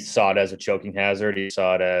 He saw it as a choking hazard. He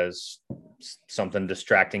saw it as something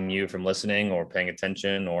distracting you from listening or paying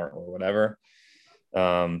attention or whatever.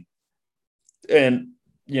 And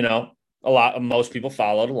most people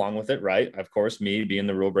followed along with it, right? Of course, me being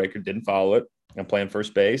the rule breaker didn't follow it. I'm playing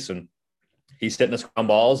first base, and he's hitting us ground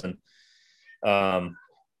balls, and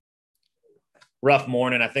rough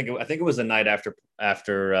morning. I think it was the night after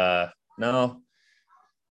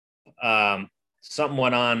something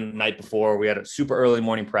went on night before. We had a super early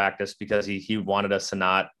morning practice because he wanted us to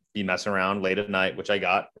not be messing around late at night, which I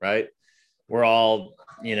got, right? We're all,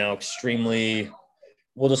 extremely,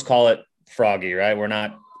 we'll just call it froggy, right?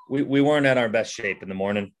 We weren't at our best shape in the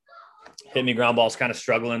morning. Hit me ground balls, kind of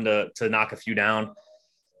struggling to knock a few down.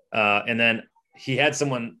 And then he had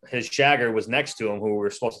someone, his shagger was next to him who we were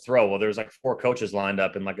supposed to throw. Well, there was like 4 coaches lined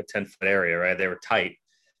up in like a 10-foot area, right? They were tight.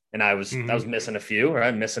 And I was missing a few,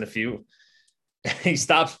 right? Missing a few. He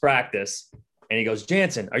stops practice and he goes,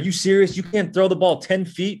 Jansen, are you serious? You can't throw the ball 10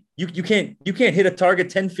 feet. You can't hit a target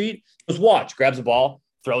 10 feet. He goes, watch, grabs the ball,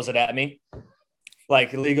 throws it at me. Like,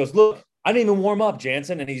 he goes, look, I didn't even warm up,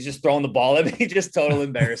 Jansen. And he's just throwing the ball at me, just totally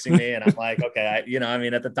embarrassing me. And I'm like, okay, at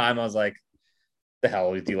the time I was like, the hell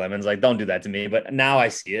with you, Lemons. Like, don't do that to me. But now I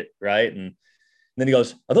see it, right? And then he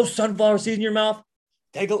goes, are those sunflower seeds in your mouth?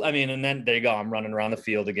 And then there you go. I'm running around the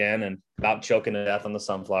field again and about choking to death on the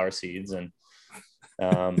sunflower seeds. And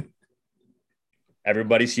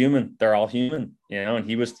everybody's human. They're all human, and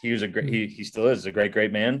he was a great, he still is a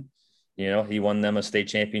great man. He won them a state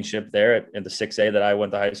championship there in the 6A that I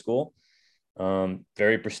went to high school.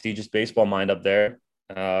 Very prestigious baseball mind up there.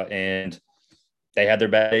 And they had their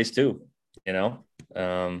bad days too, so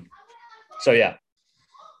yeah.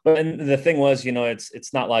 But and the thing was,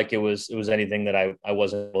 it's not like it was anything that I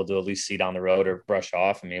wasn't able to at least see down the road or brush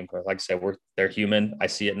off. I mean, like I said, they're human. I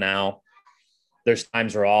see it now. There's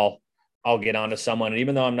times where I'll get onto someone, and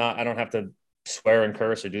even though I don't have to swear and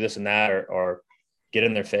curse or do this and that or get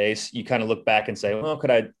in their face, you kind of look back and say, well, could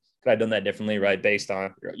I have done that differently, right? Based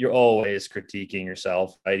on, you're always critiquing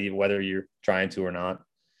yourself, right? Whether you're trying to or not.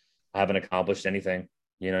 I haven't accomplished anything,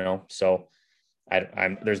 so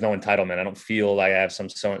there's no entitlement. I don't feel like I have some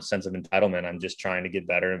sense of entitlement. I'm just trying to get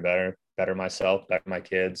better and better myself, better my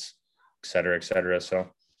kids, et cetera, et cetera. So,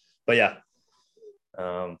 but yeah.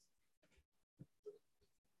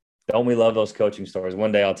 Don't we love those coaching stories?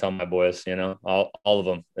 One day I'll tell my boys, all of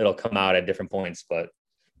them. It'll come out at different points, but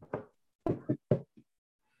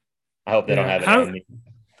I hope they don't have it on me.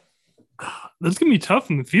 That's going to be tough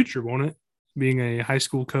in the future, won't it? Being a high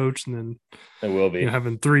school coach and then it will be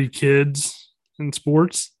having 3 kids in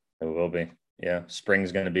sports. It will be. Yeah.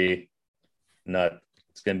 Spring's going to be nuts.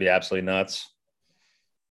 It's going to be absolutely nuts.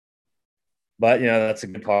 But, that's a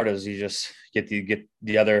good part is you just get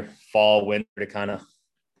the other fall, winter to kind of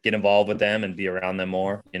get involved with them and be around them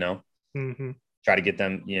more, try to get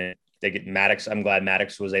them, they get Maddox. I'm glad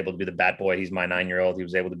Maddox was able to be the bat boy. He's my 9-year-old. He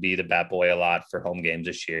was able to be the bat boy a lot for home games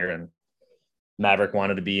this year. And Maverick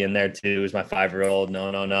wanted to be in there too. He's my 5-year-old.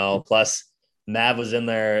 No. Plus Mav was in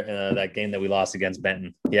there that game that we lost against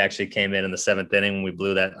Benton. He actually came in the 7th inning when we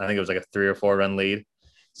blew that. I think it was like a 3 or 4 run lead.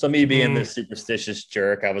 So me being the superstitious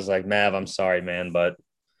jerk, I was like, Mav, I'm sorry, man, but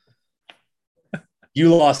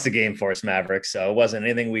you lost the game for us, Maverick. So it wasn't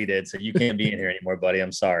anything we did. So you can't be in here anymore, buddy.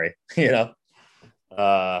 I'm sorry.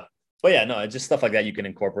 But yeah, no, just stuff like that. You can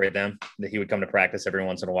incorporate them. That he would come to practice every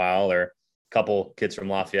once in a while, or a couple kids from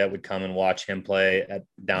Lafayette would come and watch him play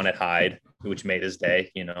down at Hyde, which made his day,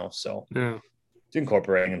 so yeah,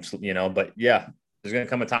 incorporating him, but yeah, there's going to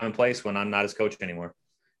come a time and place when I'm not his coach anymore,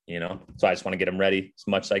 so I just want to get him ready as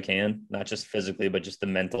much as I can, not just physically, but just the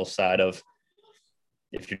mental side of,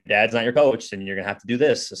 if your dad's not your coach, then you're going to have to do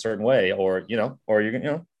this a certain way, or you're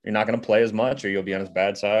not going to play as much, or you'll be on his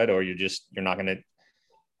bad side, or you're not going to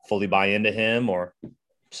fully buy into him, or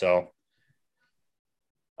so.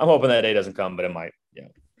 I'm hoping that day doesn't come, but it might. Yeah.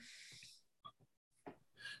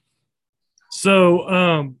 So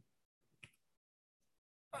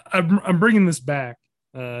I'm bringing this back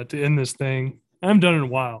to end this thing. I haven't done it in a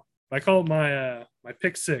while. I call it my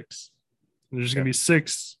pick 6. There's going to be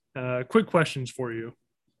 6 quick questions for you.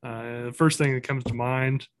 The first thing that comes to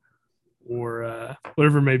mind, or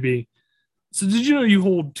whatever it may be. So, did you know you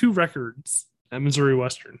hold 2 records at Missouri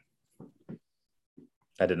Western?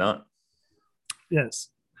 I did not. Yes.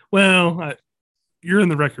 Well, you're in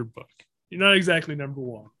the record book. You're not exactly number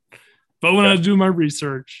 1. But when I was doing my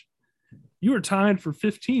research, you were tied for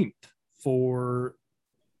 15th for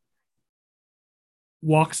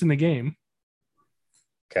walks in the game.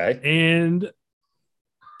 Okay. And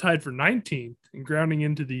tied for 19th and grounding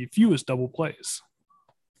into the fewest double plays.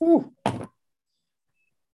 Whew.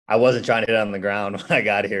 I wasn't trying to hit on the ground when I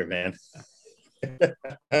got here, man.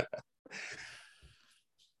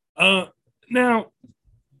 Now,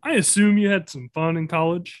 I assume you had some fun in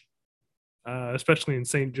college, especially in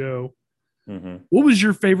St. Joe. Mm-hmm. What was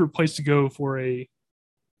your favorite place to go for a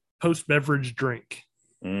post-beverage drink?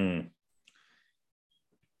 For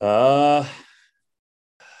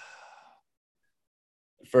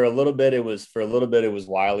a little bit it was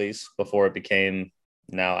Wiley's before it became,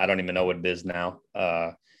 now I don't even know what it is now.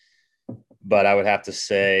 But I would have to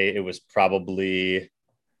say it was probably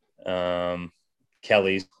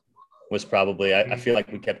Kelly's was probably, I feel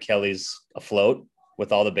like we kept Kelly's afloat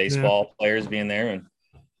with all the baseball players being there and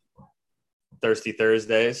Thirsty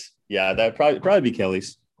Thursdays. Yeah, that'd probably be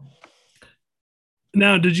Kelly's.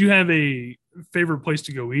 Now, did you have a favorite place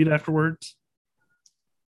to go eat afterwards?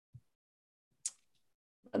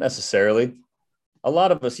 Not necessarily. A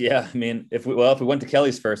lot of us, yeah. I mean, if we went to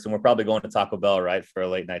Kelly's first, then we're probably going to Taco Bell, right, for a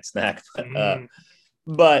late night snack.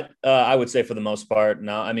 But I would say for the most part,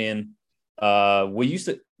 no. I mean,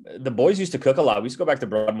 the boys used to cook a lot. We used to go back to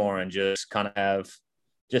Broadmoor and just kind of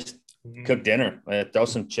cook dinner, throw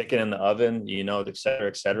some chicken in the oven, et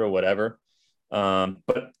cetera, whatever.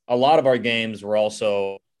 But a lot of our games were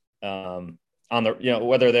also on the,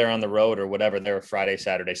 whether they're on the road or whatever, they were Friday,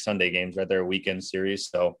 Saturday, Sunday games, right? They're a weekend series.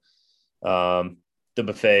 So the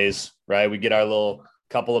buffets, right? We get our little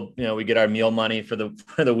couple of, we get our meal money for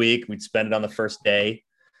the week. We'd spend it on the first day,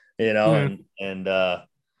 and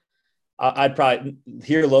I'd probably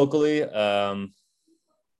here locally,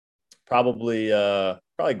 probably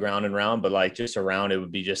ground and round, but like just around, it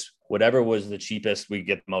would be just whatever was the cheapest, we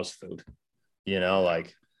get the most food,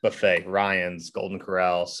 like buffet, Ryan's, Golden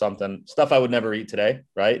Corral, stuff I would never eat today.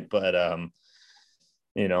 Right. But,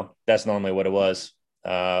 that's normally what it was.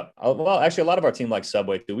 Well, actually a lot of our team likes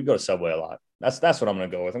Subway too. We go to Subway a lot. That's what I'm going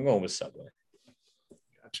to go with. I'm going with Subway.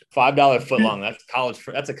 Gotcha. $5 foot long. That's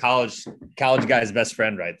a college guy's best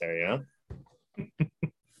friend right there.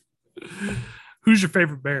 Who's your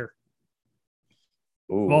favorite Bear?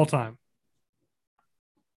 Ooh. Of all time?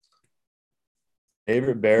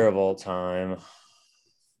 Favorite Bear of all time.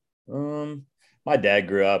 My dad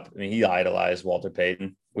grew up, he idolized Walter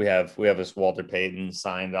Payton. We have this Walter Payton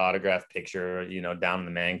signed autograph picture, down in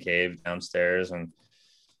the man cave downstairs. And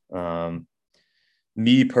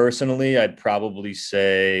me personally, I would probably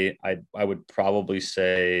say, it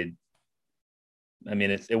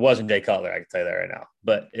wasn't Jay Cutler, I can tell you that right now,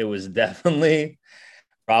 but it was definitely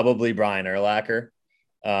probably Brian Urlacher.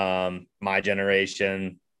 My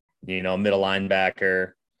generation, middle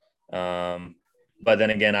linebacker. But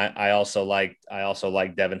then again, I also liked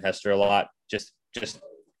Devin Hester a lot. Just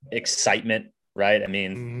excitement, right?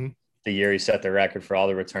 The year he set the record for all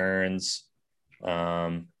the returns.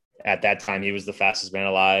 At that time, he was the fastest man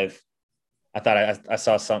alive. I thought I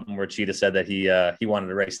saw something where Cheetah said that he wanted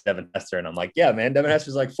to race Devin Hester, and I'm like, yeah, man, Devin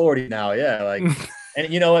Hester's like 40 now, yeah, like,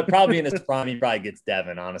 and you know what? Probably in his prime, he probably gets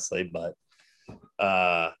Devin, honestly, but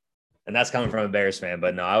and that's coming from a Bears fan.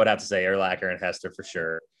 But no, I would have to say Urlacher and Hester for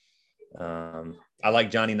sure. I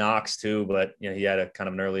like Johnny Knox too, but he had a kind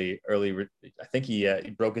of an early. I think he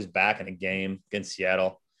broke his back in a game against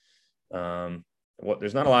Seattle.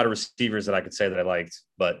 There's not a lot of receivers that I could say that I liked,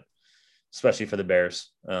 but especially for the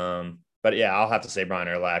Bears. But yeah, I'll have to say Brian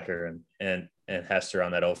Urlacher and Hester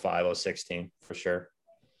on that 05-06 team for sure.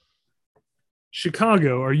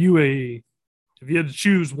 Chicago, if you had to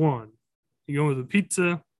choose one, you going with the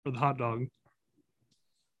pizza or the hot dog?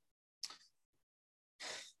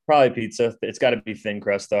 Probably pizza. It's got to be thin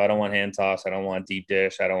crust though. I don't want hand toss. I don't want deep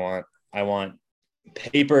dish. I want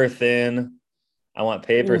paper thin. I want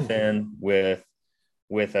paper thin with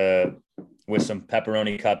some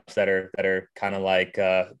pepperoni cups that are kind of like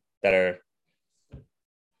got to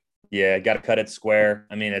cut it square.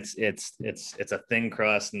 It's a thin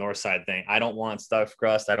crust north side thing. I don't want stuffed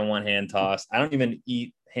crust. I don't want hand tossed. I don't even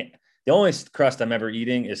eat the only crust I'm ever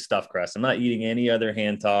eating is stuffed crust. I'm not eating any other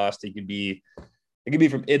hand tossed. It could be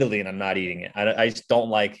from Italy and I'm not eating it. I just don't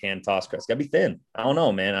like hand tossed crust. It's got to be thin. I don't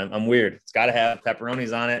know, man. I'm weird. It's got to have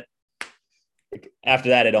pepperonis on it. After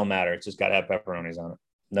that, it don't matter. It's just got to have pepperonis on it.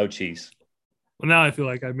 No cheese. Well, now I feel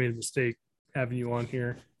like I made a mistake having you on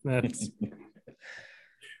here. That's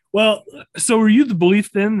well. So, are you the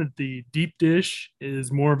belief then that the deep dish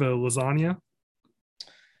is more of a lasagna?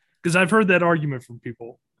 Because I've heard that argument from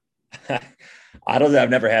people. I don't know. I've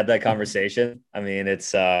never had that conversation. I mean,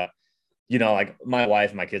 it's like my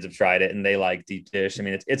wife and my kids have tried it and they like deep dish. I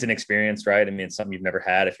mean, it's an experience, right? I mean, it's something you've never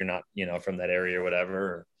had if you're not, from that area or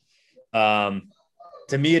whatever.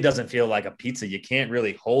 To me, it doesn't feel like a pizza. You can't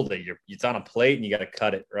really hold it. It's on a plate and you got to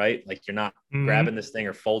cut it, right? Like you're not grabbing this thing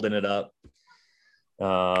or folding it up.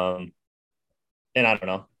 And I don't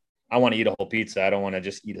know. I want to eat a whole pizza. I don't want to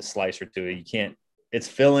just eat a slice or two. You can't. It's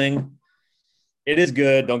filling. It is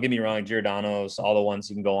good. Don't get me wrong. Giordano's, all the ones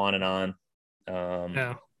you can go on and on.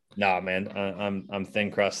 Yeah. Nah, man. I'm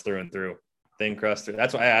thin crust through and through. Thin crust through.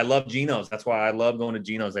 That's why I love Geno's. That's why I love going to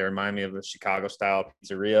Geno's. They remind me of a Chicago style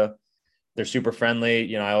pizzeria. They're super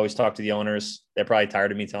friendly. I always talk to the owners. They're probably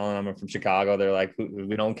tired of me telling them I'm from Chicago. They're like,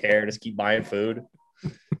 we don't care. Just keep buying food.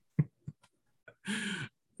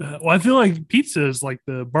 Well, I feel like pizza is like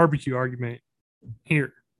the barbecue argument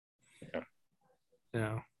here.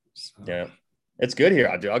 Yeah. So. Yeah. It's good here.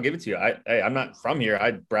 I'll give it to you. I'm not from here.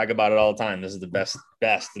 I brag about it all the time. This is the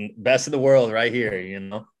best in the world right here,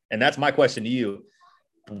 And that's my question to you.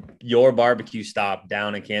 Your barbecue stop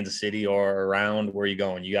down in Kansas City or around, where are you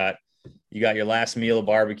going? You got your last meal of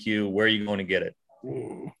barbecue. Where are you going to get it?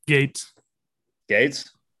 Gates. Gates?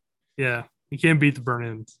 Yeah. You can't beat the burn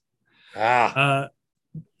ends.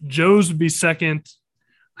 Joe's would be second.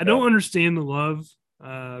 I don't understand the love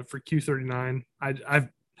for Q39. I've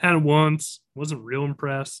had it once, wasn't real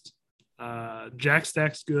impressed. Jack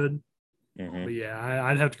Stack's good, but yeah,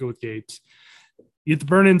 I'd have to go with Gates. You get the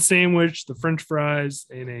burn-in sandwich, the French fries,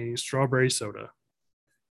 and a strawberry soda.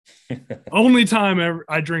 Only time ever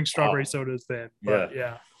I drink strawberry soda is then. But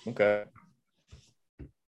yeah. Okay.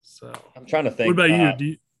 So I'm trying to think. What about you? Do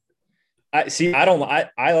you? I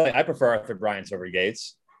prefer Arthur Bryant's over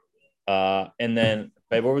Gates. And then,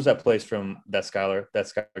 babe, where was that place from that Skylar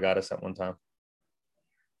got us at one time?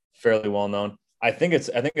 Fairly well known. I think it's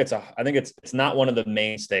not one of the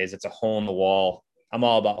mainstays. It's a hole in the wall. I'm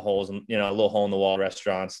all about holes and a little hole in the wall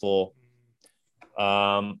restaurants.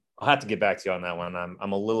 I'll have to get back to you on that one.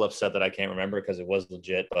 I'm a little upset that I can't remember because it was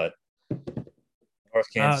legit, but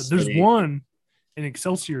North Kansas there's City. one in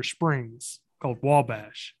Excelsior Springs called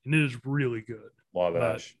Wabash, and it is really good.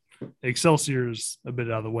 Wabash. Excelsior is a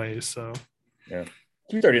bit out of the way, so yeah.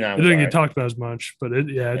 239. It didn't get talked about as much, but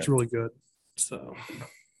it's really good. So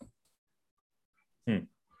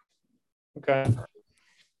okay.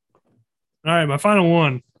 All right, my final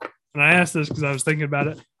one. And I asked this because I was thinking about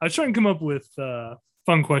it. I was trying to come up with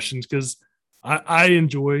fun questions because I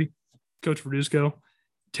enjoy Coach Verduzco.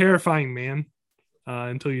 Terrifying man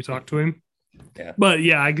until you talk to him. Yeah. But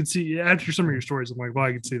yeah, I could see after some of your stories, I'm like, well,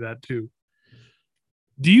 I could see that too.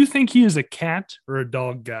 Do you think he is a cat or a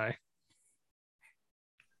dog guy?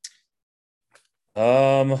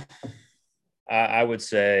 I would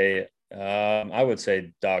say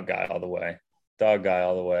dog guy all the way. Dog guy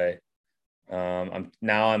all the way. I'm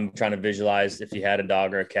trying to visualize if he had a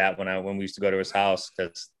dog or a cat when we used to go to his house,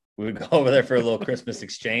 because we would go over there for a little Christmas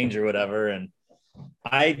exchange or whatever. And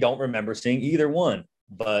I don't remember seeing either one,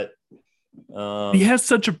 but he has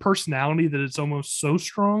such a personality that it's almost so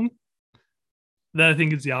strong that I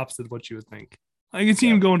think it's the opposite of what you would think. I can see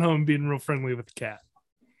him going home and being real friendly with the cat.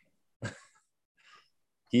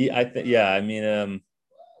 I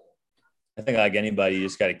think like anybody, you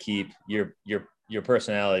just got to keep your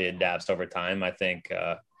personality adapts over time. I think,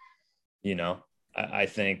 I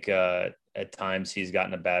think at times he's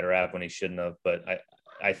gotten a bad rap when he shouldn't have, but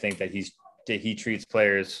I think that he treats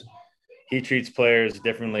players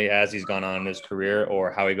differently as he's gone on in his career,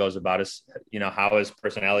 or how he goes about how his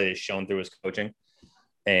personality is shown through his coaching.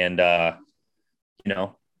 And,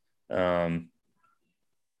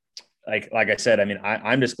 like I said, I mean,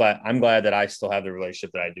 I'm glad that I still have the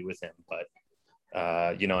relationship that I do with him, but,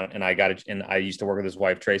 and I used to work with his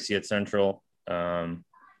wife, Tracy, at Central.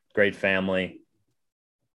 Great family.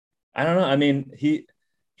 I don't know. I mean, he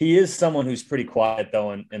is someone who's pretty quiet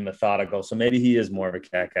though and methodical. So maybe he is more of a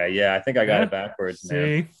cat guy. Yeah, I think I got it backwards,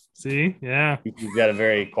 man. See, yeah. He's got a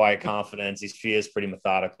very quiet confidence. He is pretty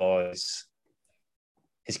methodical.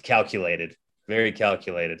 He's calculated, very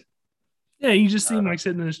calculated. Yeah, you just seem like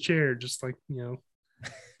sitting in his chair, just like,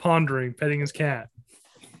 pondering, petting his cat.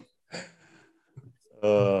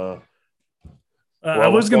 I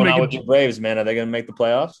was going to make with the Braves, man. Are they going to make the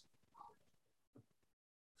playoffs?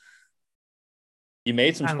 You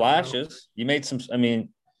made some splashes. You made some. I mean,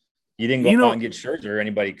 you didn't go out and get Scherzer or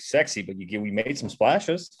anybody sexy, but we made some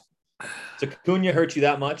splashes. Does Acuna hurt you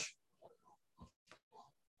that much?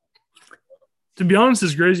 To be honest,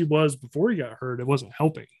 as great as he was before he got hurt, it wasn't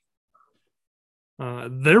helping.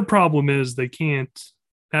 Their problem is they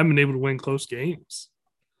haven't been able to win close games.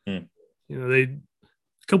 Hmm. A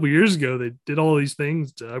couple of years ago, they did all these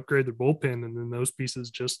things to upgrade their bullpen, and then those pieces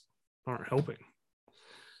just aren't helping.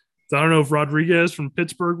 So I don't know if Rodriguez from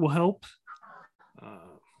Pittsburgh will help,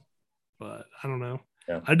 but I don't know.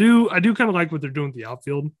 Yeah. I do kind of like what they're doing with the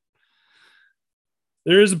outfield.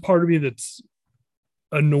 There is a part of me that's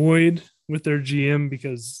annoyed with their GM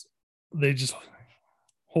because they just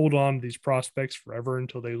hold on to these prospects forever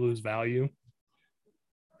until they lose value.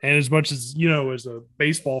 And as much as, as a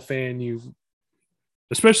baseball fan,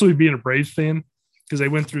 especially being a Braves fan, because they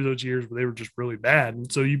went through those years where they were just really bad.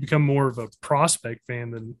 And so you become more of a prospect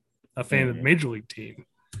fan than a fan of the major league team.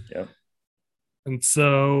 Yeah. And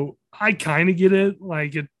so I kind of get it.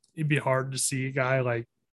 Like it'd be hard to see a guy like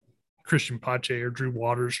Christian Pache or Drew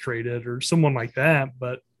Waters traded or someone like that,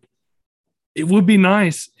 but it would be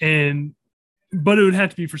nice. But it would have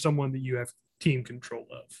to be for someone that you have team control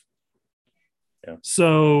of. Yeah.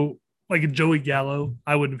 So like a Joey Gallo,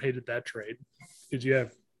 I wouldn't have hated that trade because you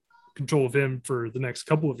have control of him for the next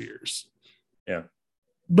couple of years. Yeah.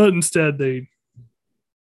 But instead they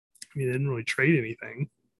didn't really trade anything,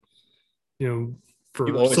 for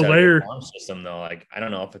you always Soler. had a farm system though. Like, I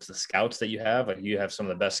don't know if it's the scouts that you have, like you have some of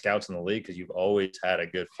the best scouts in the league because you've always had a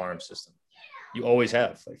good farm system. You always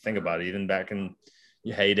have. Like, think about it. Even back in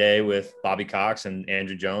your heyday with Bobby Cox and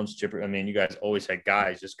Andrew Jones, Chipper. I mean, you guys always had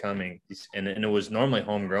guys just coming, and it was normally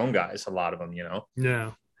homegrown guys. A lot of them,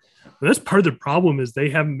 Yeah, but that's part of the problem is they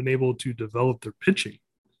haven't been able to develop their pitching.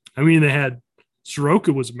 I mean, they had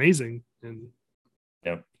Soroka was amazing, and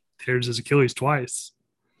tears his Achilles twice.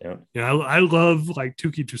 Yeah, I love like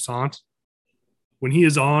Tuki Toussaint. When he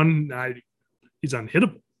is on, he's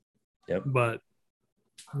unhittable. Yep. But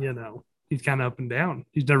he's kind of up and down.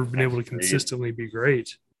 He's never been able to consistently be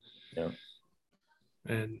great. Yeah.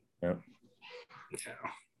 And yeah.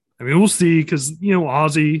 I mean, we'll see because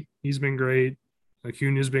Ozzy, he's been great.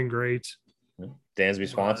 Acuna's been great. Dansby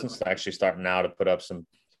Swanson's actually starting now to put up some.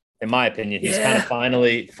 In my opinion, he's kind of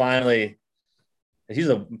finally. He's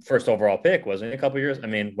a first overall pick, wasn't he? A couple of years. I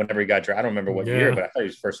mean, whenever he got drafted, I don't remember what year, but I thought he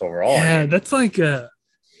was first overall. Yeah, that's like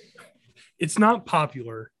it's not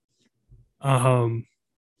popular. But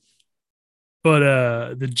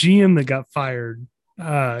the GM that got fired,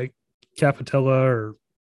 Capitella or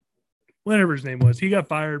whatever his name was, he got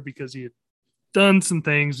fired because he had done some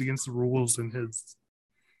things against the rules in his,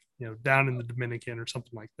 down in the Dominican or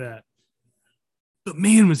something like that. But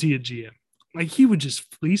man, was he a GM. Like, he would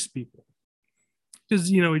just fleece people. Because,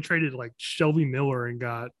 he traded like Shelby Miller and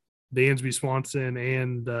got Dansby Swanson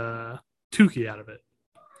and Tukey out of it.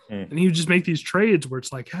 And he would just make these trades where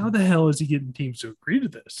it's like, how the hell is he getting teams to agree to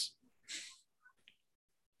this?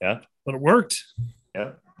 Yeah. But it worked.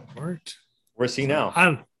 Yeah. It worked. Where's he now?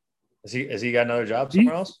 Has he got another job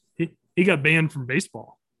somewhere else? He got banned from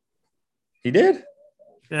baseball. He did?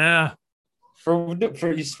 Yeah. For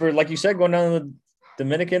like you said, going down to the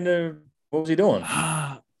Dominican, what was he doing?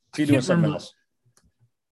 Was he doing something else?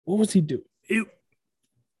 What was he doing? What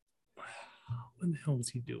the hell was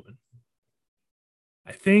he doing?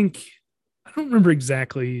 I don't remember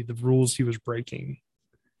exactly the rules he was breaking.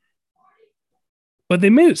 But they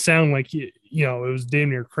made it sound like, it was damn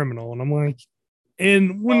near criminal. And I'm like,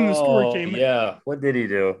 and when the story came out. What did he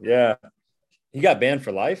do? Yeah. He got banned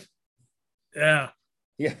for life? Yeah.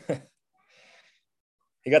 Yeah.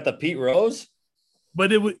 He got the Pete Rose?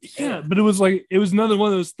 But it was like, it was another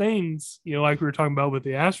one of those things, like we were talking about with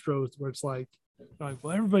the Astros, where it's like,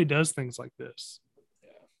 well, everybody does things like this.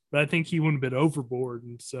 Yeah. But I think he went a bit overboard,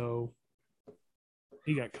 and so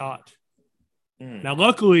he got caught. Now,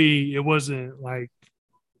 luckily, it wasn't like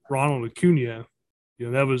Ronald Acuna.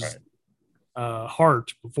 That was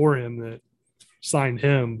Hart before him that signed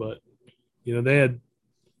him. But, they had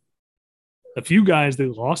a few guys they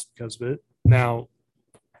lost because of it. Now,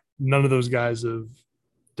 none of those guys have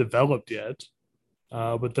developed yet.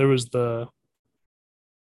 But there was the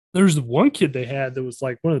one kid they had that was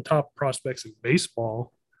like one of the top prospects in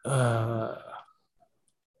baseball.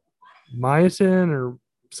 Myosin or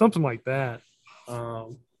something like that.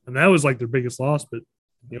 And that was like their biggest loss, but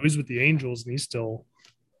he's with the Angels and he's still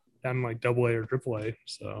down in like AA or AAA.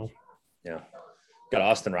 So yeah. Got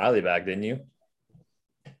Austin Riley back, didn't you?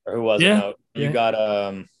 Or who was it? No, you got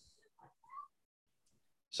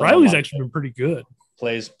Riley's actually been pretty good.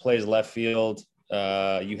 Plays left field.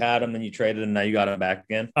 You had him, then you traded him, now you got him back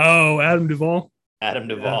again. Oh, Adam Duvall. Got a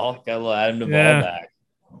little Adam Duvall back.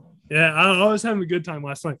 Yeah, I was having a good time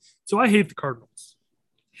last night. So I hate the Cardinals.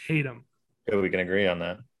 hate them. We can agree on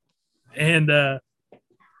that. And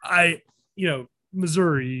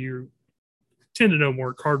Missouri, you tend to know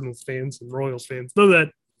more Cardinals fans than Royals fans, though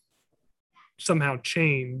that somehow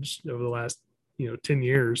changed over the last 10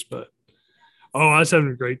 years. But I was having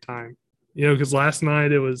a great time, because last night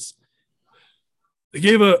they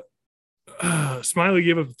gave Smiley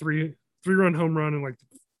gave up a three-run home run in like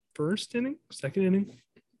the second inning,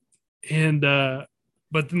 and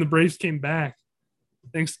but then the Braves came back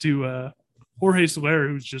thanks to Jorge Soler,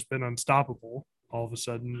 who's just been unstoppable all of a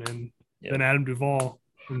sudden, and then Adam Duvall.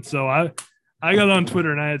 And so I got on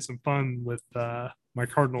Twitter and I had some fun with my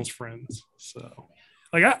Cardinals friends. So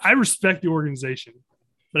like I respect the organization,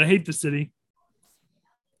 but I hate the city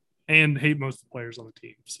and hate most of the players on the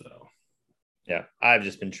team. So yeah, I've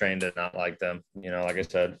just been trained to not like them. Like I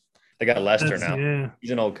said, they got Lester now. Yeah.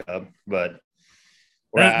 He's an old Cub, but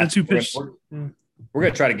that's who pitched. We're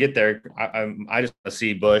going to try to get there. I just want to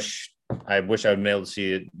see Bush. I wish I would be able to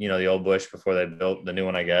see it, the old Bush before they built the new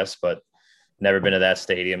one, I guess, but never been to that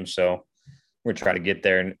stadium. So we're going to try to get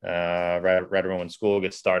there and right around when school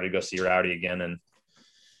gets started, go see Rowdy again, and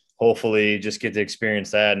hopefully just get to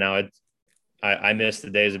experience that. Now, I miss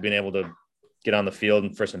the days of being able to get on the field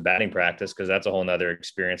and for some batting practice, because that's a whole nother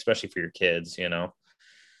experience, especially for your kids, You're on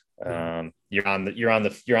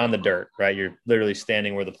the dirt, right? You're literally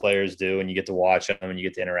standing where the players do, and you get to watch them and you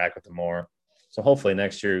get to interact with them more. So hopefully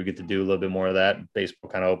next year we get to do a little bit more of that.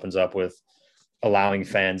 Baseball kind of opens up with allowing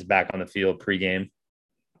fans back on the field pregame.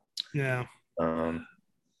 Yeah.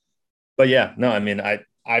 But yeah, no, I mean,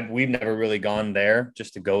 we've never really gone there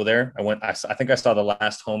just to go there. I think I saw the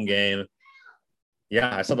last home game.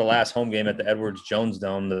 Yeah, I saw the last home game at the Edwards Jones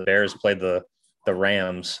Dome. The Bears played the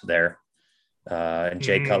Rams there. And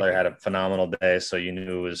Jay Cutler had a phenomenal day, so you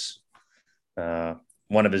knew it was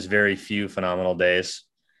one of his very few phenomenal days.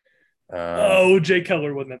 Jay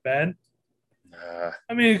Cutler wasn't that bad.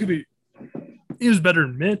 I mean, it could be. He was better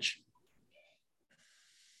than Mitch.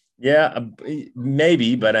 Yeah,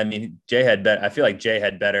 maybe, but I mean, Jay had better. I feel like Jay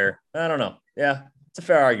had better. I don't know. Yeah, it's a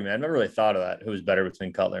fair argument. I've never really thought of that. Who was better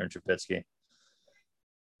between Cutler and Trubisky?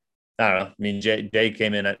 I don't know. I mean, Jay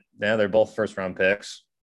came in they're both first-round picks.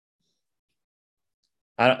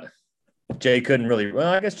 Jay couldn't really.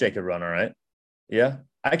 Well, I guess Jay could run all right. Yeah,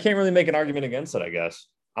 I can't really make an argument against it, I guess.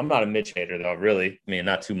 I'm not a Mitch hater, though, really. I mean,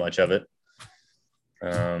 not too much of it.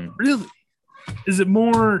 Really? Is it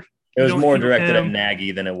more? It was more directed at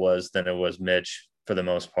Nagy than it was Mitch for the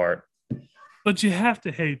most part. But you have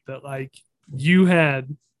to hate that, like, you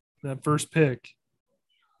had that first pick,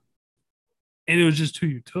 and it was just who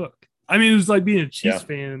you took. I mean, it was like being a Chiefs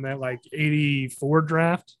fan in that, like, 84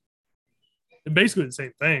 draft. Basically the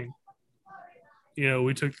same thing.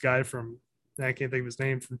 We took the guy from, I can't think of his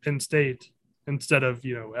name, from Penn State instead of,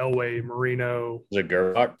 Elway, Marino. Was it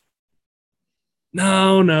Gerbach?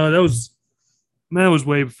 No, that was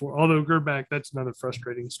way before. Although Gerbach, that's another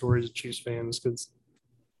frustrating story as a Chiefs fans, because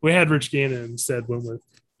we had Rich Gannon instead went with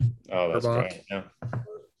that's Gerbach.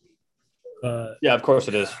 Right. Yeah, of course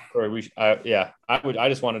it is. I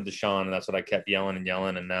just wanted Deshaun, and that's what I kept yelling,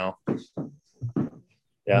 and now,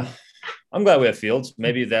 yeah. I'm glad we have Fields.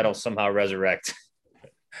 Maybe that'll somehow resurrect.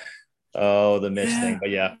 The Mitch thing, but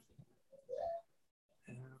yeah.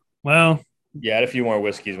 Well, yeah, I had a few more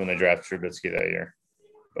whiskeys when they drafted Trubisky that year,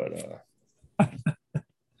 but I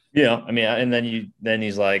mean, and then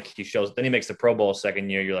he's like, then he makes the Pro Bowl second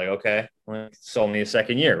year. You're like, okay, well, it's only a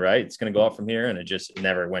second year, right? It's going to go up from here, and it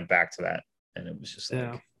never went back to that, and it was just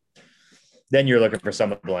like, then you're looking for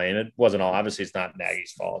someone to blame. It wasn't all obviously it's not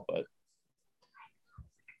Nagy's fault, but.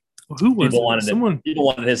 Who was people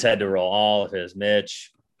wanted his head to roll, all of his.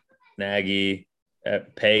 Mitch, Nagy,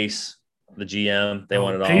 Pace, the GM. They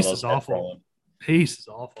wanted all Pace those. Is awful. Pace is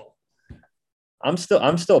awful. I'm still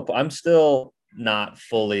not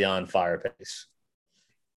fully on fire Pace.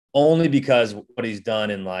 Only because what he's done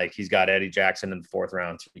in, like, he's got Eddie Jackson in the fourth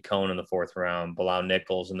round, Tariq Cohen in the fourth round, Bilal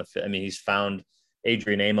Nichols in the fifth. I mean, he's found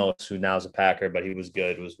Adrian Amos, who now is a Packer, but he was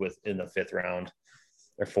good, in the fifth round.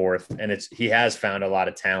 Or fourth, and he has found a lot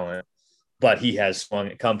of talent, but he has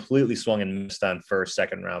completely swung and missed on first,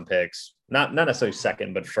 second round picks. Not necessarily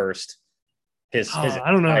second, but first. His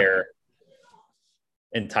I don't know.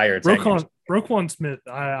 Entire Roquan Smith,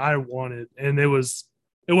 I wanted, and it wasn't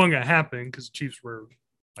gonna happen because the Chiefs were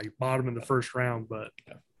like bottom in the first round. But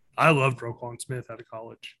I loved Roquan Smith out of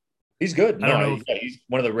college. He's good. He's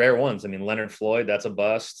one of the rare ones. I mean, Leonard Floyd, that's a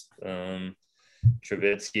bust.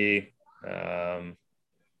 Trubisky.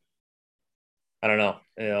 I don't know,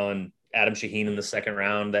 and Adam Shaheen in the second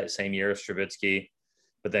round that same year as Trubisky,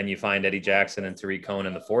 but then you find Eddie Jackson and Tariq Cohen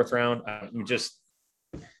in the fourth round.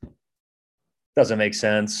 Doesn't make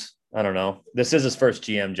sense. I don't know. This is his first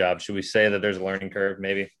GM job. Should we say that there's a learning curve?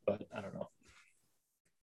 Maybe, but I don't know.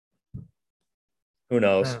 Who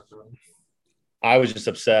knows? I was just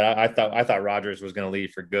upset. I thought Rodgers was going to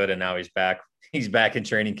leave for good, and now he's back. He's back in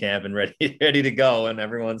training camp and ready to go. And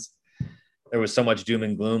there was so much doom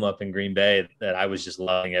and gloom up in Green Bay that I was just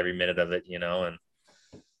loving every minute of it, And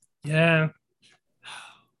yeah,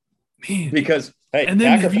 man. Because hey, and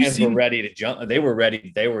then Packer fans were ready to jump. They were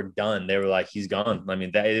ready. They were done. They were like, he's gone. I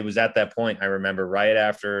mean, it was at that point. I remember right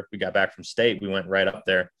after we got back from state, we went right up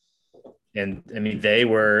there, and I mean, they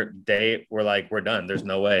were like, we're done. There's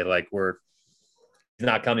no way. Like he's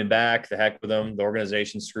not coming back. The heck with him. The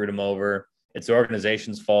organization screwed him over. It's the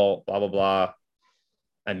organization's fault. Blah blah blah.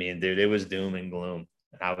 I mean, dude, it was doom and gloom.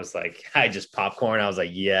 And I was like, I just popcorn. I was like,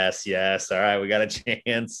 yes. All right, we got a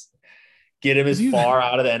chance. Get him as far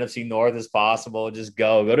out of the NFC North as possible. Just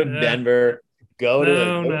go to Denver. Go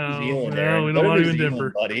to New Zealand, Aaron. We don't want to be in Denver,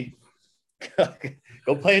 buddy.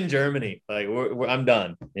 Go play in Germany. Like I'm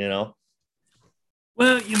done.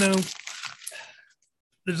 Well,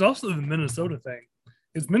 there's also the Minnesota thing.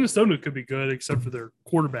 Because Minnesota could be good, except for their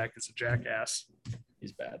quarterback is a jackass.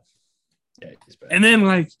 He's bad. Yeah, he's bad. And then,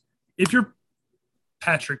 like, if you're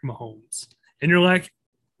Patrick Mahomes and you're like,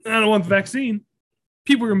 I don't want the vaccine,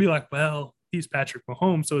 people are going to be like, well, he's Patrick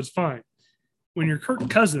Mahomes, so it's fine. When you're Kirk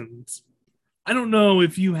Cousins, I don't know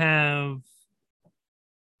if you have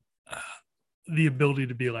the ability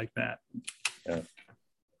to be like that. Yeah.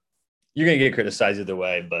 You're going to get criticized either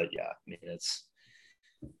way, but yeah, I mean,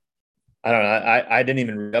 I don't know. I didn't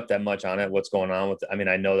even read up that much on it. What's going on with it? I mean,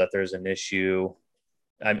 I know that there's an issue.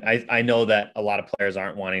 I know that a lot of players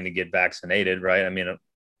aren't wanting to get vaccinated, right? I mean,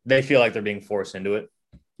 they feel like they're being forced into it,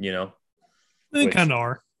 They kind of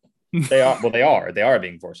are. They are. Well, they are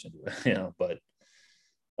being forced into it, but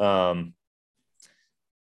I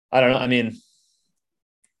don't know. I mean,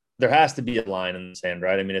 there has to be a line in the sand,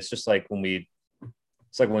 right? I mean, it's like when we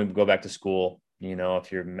go back to school,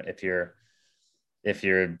 if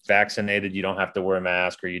you're vaccinated, you don't have to wear a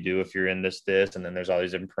mask, or you do if you're in this, and then there's all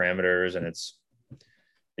these different parameters, and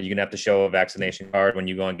you're going to have to show a vaccination card when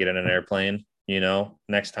you go and get in an airplane,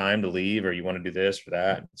 next time to leave, or you want to do this or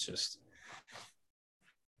that. It's just,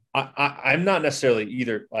 I'm not necessarily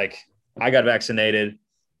either. Like, I got vaccinated.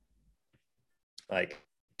 Like,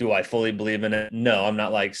 do I fully believe in it? No, I'm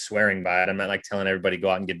not like swearing by it. I'm not like telling everybody go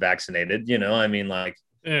out and get vaccinated. I mean, like,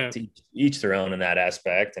 to each their own in that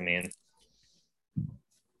aspect. I mean,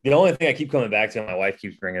 the only thing I keep coming back to, and my wife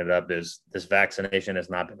keeps bringing it up, is this vaccination has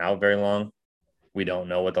not been out very long. We don't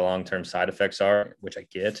know what the long-term side effects are, which I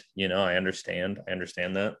get. I understand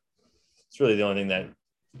that. It's really the only thing that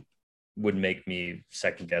would make me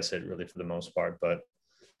second guess it, really, for the most part. But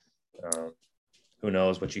who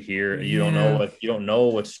knows what you hear? You don't know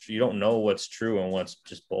what's true and what's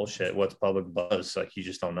just bullshit. What's public buzz? Like, you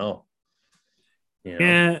just don't know.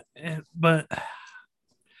 Yeah, but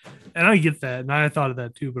and I get that, and I thought of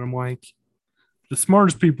that too. But I'm like, the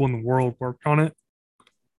smartest people in the world worked on it.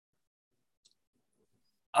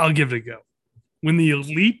 I'll give it a go. When the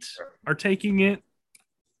elite are taking it,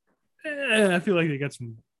 I feel like they got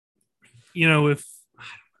some, if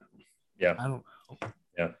yeah, I don't know.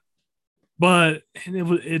 Yeah. But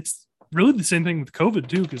it's really the same thing with COVID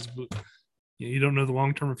too, because you don't know the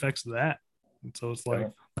long-term effects of that. And so it's like,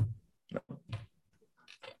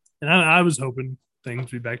 and I was hoping things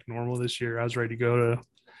would be back to normal this year. I was ready to go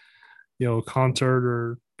to, a concert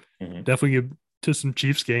or definitely get to some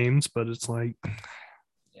Chiefs games, but it's like,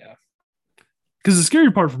 because the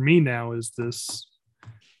scary part for me now is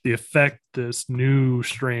the effect this new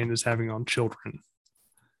strain is having on children.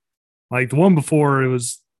 Like the one before, it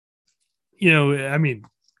was, I mean,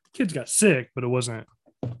 kids got sick, but it wasn't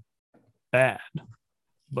bad.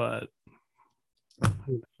 But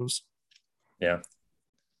who knows? Yeah.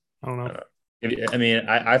 I don't know. I mean,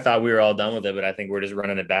 I thought we were all done with it, but I think we're just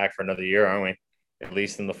running it back for another year, aren't we? At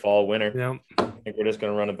least in the fall, winter. Yeah. I think we're just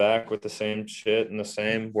going to run it back with the same shit and the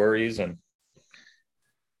same worries, and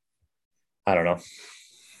I don't know.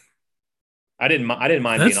 I didn't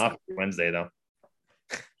mind being off Wednesday though,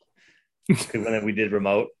 because when we did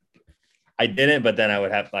remote, I didn't. But then I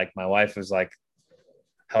would have, like, my wife was like,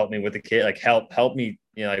 help me with the kid, like help me.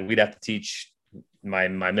 Like, we'd have to teach my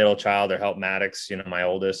middle child or help Maddox, my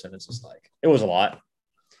oldest, and it's just like, it was a lot.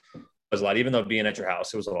 It was a lot, even though being at your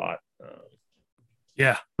house, it was a lot.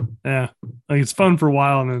 Yeah. Like, it's fun for a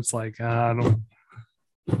while, and it's like, I don't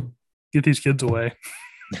get these kids away.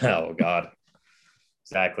 Oh God.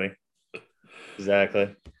 Exactly.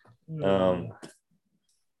 But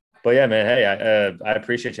yeah, man. Hey, I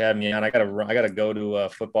appreciate you having me on. I gotta go to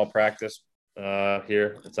football practice.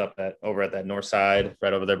 Here it's over at that north side,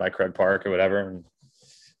 right over there by Craig Park or whatever. And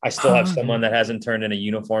I still have someone that hasn't turned in a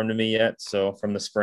uniform to me yet. So from the spring.